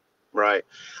 Right.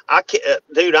 I can't,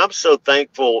 dude, I'm so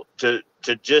thankful to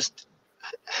just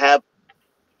have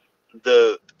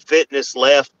the fitness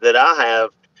left that I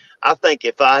have. I think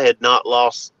if I had not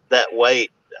lost that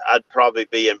weight, I'd probably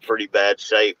be in pretty bad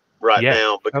shape right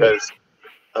now, because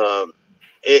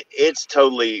it's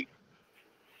totally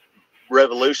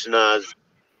revolutionized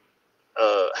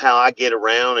how I get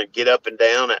around and get up and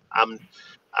down. I'm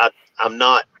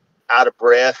not out of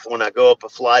breath when I go up a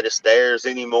flight of stairs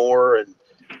anymore, and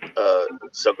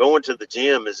so going to the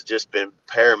gym has just been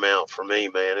paramount for me,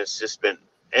 man. It's just been,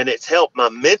 and it's helped my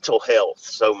mental health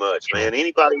so much, man.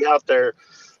 Anybody out there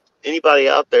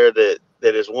that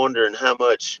is wondering how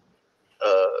much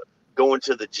going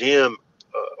to the gym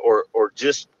or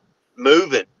just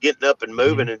getting up and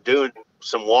moving and doing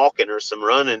some walking or some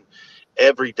running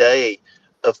every day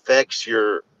affects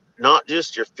not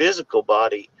just your physical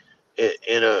body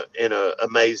in a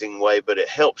amazing way, but it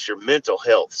helps your mental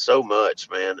health so much,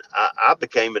 man. I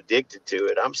became addicted to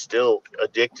it. I'm still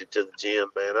addicted to the gym,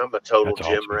 man. I'm a total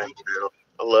gym rat now.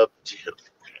 I love the gym.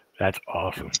 That's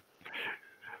awesome.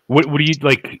 What do you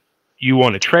like? You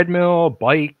on a treadmill,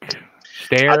 bike,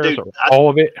 stairs, all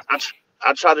of it?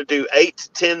 I try to do 8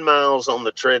 to 10 miles on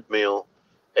the treadmill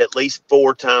at least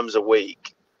 4 times a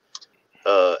week.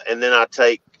 And then I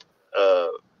take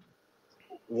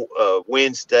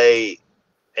Wednesday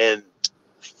and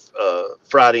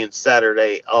Friday and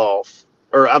Saturday off,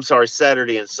 or I'm sorry,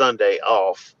 Saturday and Sunday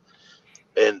off.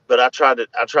 but I try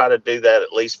to do that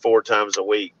at least 4 times a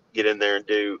week. Get in there and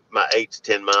do my 8 to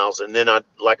 10 miles, and then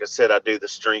like I said, I do the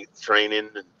strength training,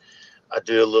 and I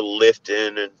do a little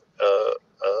lifting and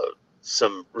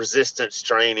some resistance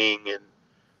training, and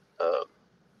uh,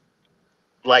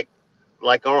 like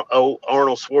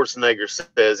Arnold Schwarzenegger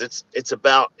says, it's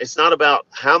not about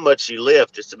how much you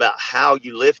lift, it's about how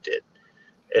you lift it,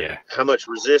 and how much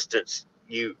resistance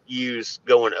you use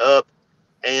going up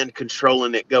and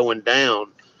controlling it going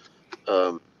down.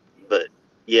 But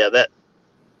yeah,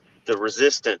 the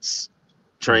resistance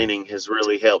training has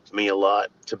really helped me a lot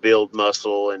to build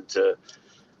muscle and to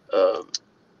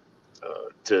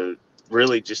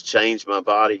really just change my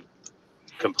body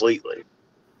completely.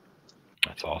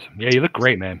 That's awesome. Yeah, you look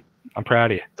great, man. I'm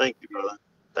proud of you. Thank you, brother.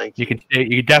 Thank you. You can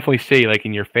definitely see, like,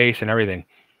 in your face and everything.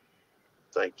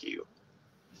 Thank you.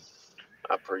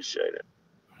 I appreciate it.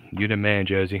 You're the man,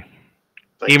 Josey.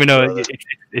 Thank Even you, though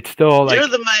it's still like, you're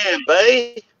the man,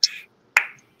 babe.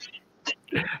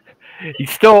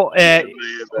 He's still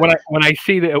when I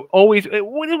see that always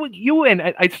you and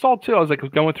I saw too. I was like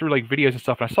going through like videos and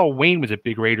stuff, and I saw Wayne was a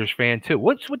big Raiders fan too.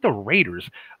 What's with the Raiders?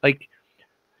 Like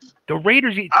the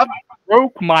Raiders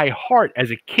broke my heart as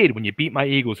a kid when you beat my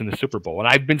Eagles in the Super Bowl, and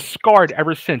I've been scarred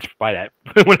ever since by that.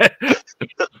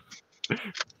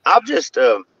 I've just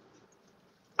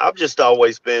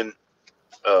always been.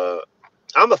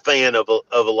 I'm a fan of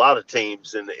a lot of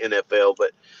teams in the NFL,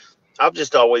 but I've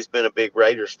just always been a big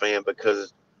Raiders fan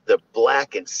because the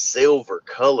black and silver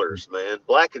colors, man.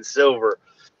 Black and silver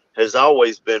has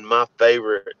always been my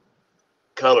favorite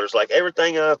colors. Like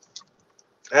everything I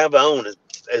have on is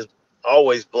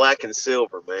always black and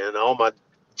silver, man. All my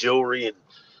jewelry, and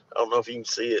I don't know if you can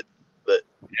see it, but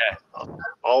yeah,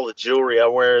 all the jewelry I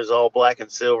wear is all black and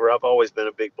silver. I've always been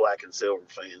a big black and silver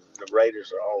fan. The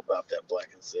Raiders are all about that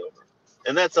black and silver.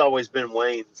 And that's always been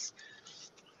Wayne's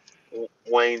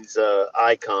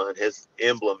icon. His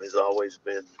emblem has always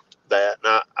been that,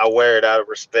 and I wear it out of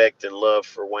respect and love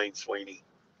for Wayne Sweeney.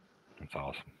 That's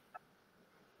awesome.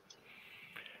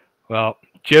 Well,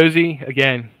 Josey,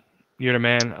 again, you're the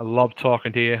man. I love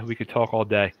talking to you. We could talk all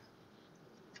day.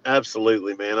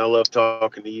 Absolutely, man. I love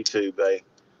talking to you too, babe.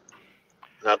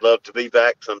 I'd love to be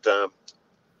back sometime.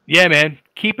 Yeah, man.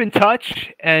 Keep in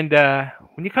touch, and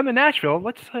when you come to Nashville,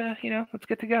 let's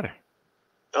get together.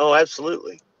 Oh,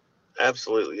 absolutely.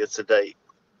 Absolutely. It's a date.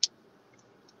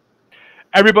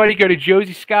 Everybody go to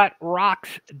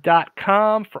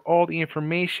joseyscottrocks.com for all the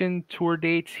information, tour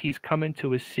dates. He's coming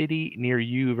to a city near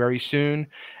you very soon.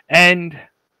 And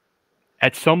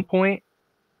at some point,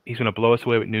 he's going to blow us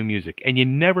away with new music. And you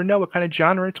never know what kind of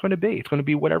genre it's going to be. It's going to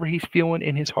be whatever he's feeling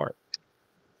in his heart.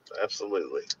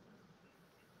 Absolutely.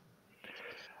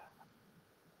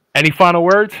 Any final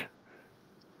words?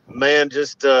 Man,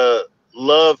 just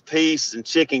love, peace, and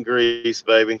chicken grease,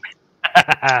 baby.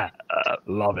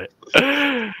 Love it.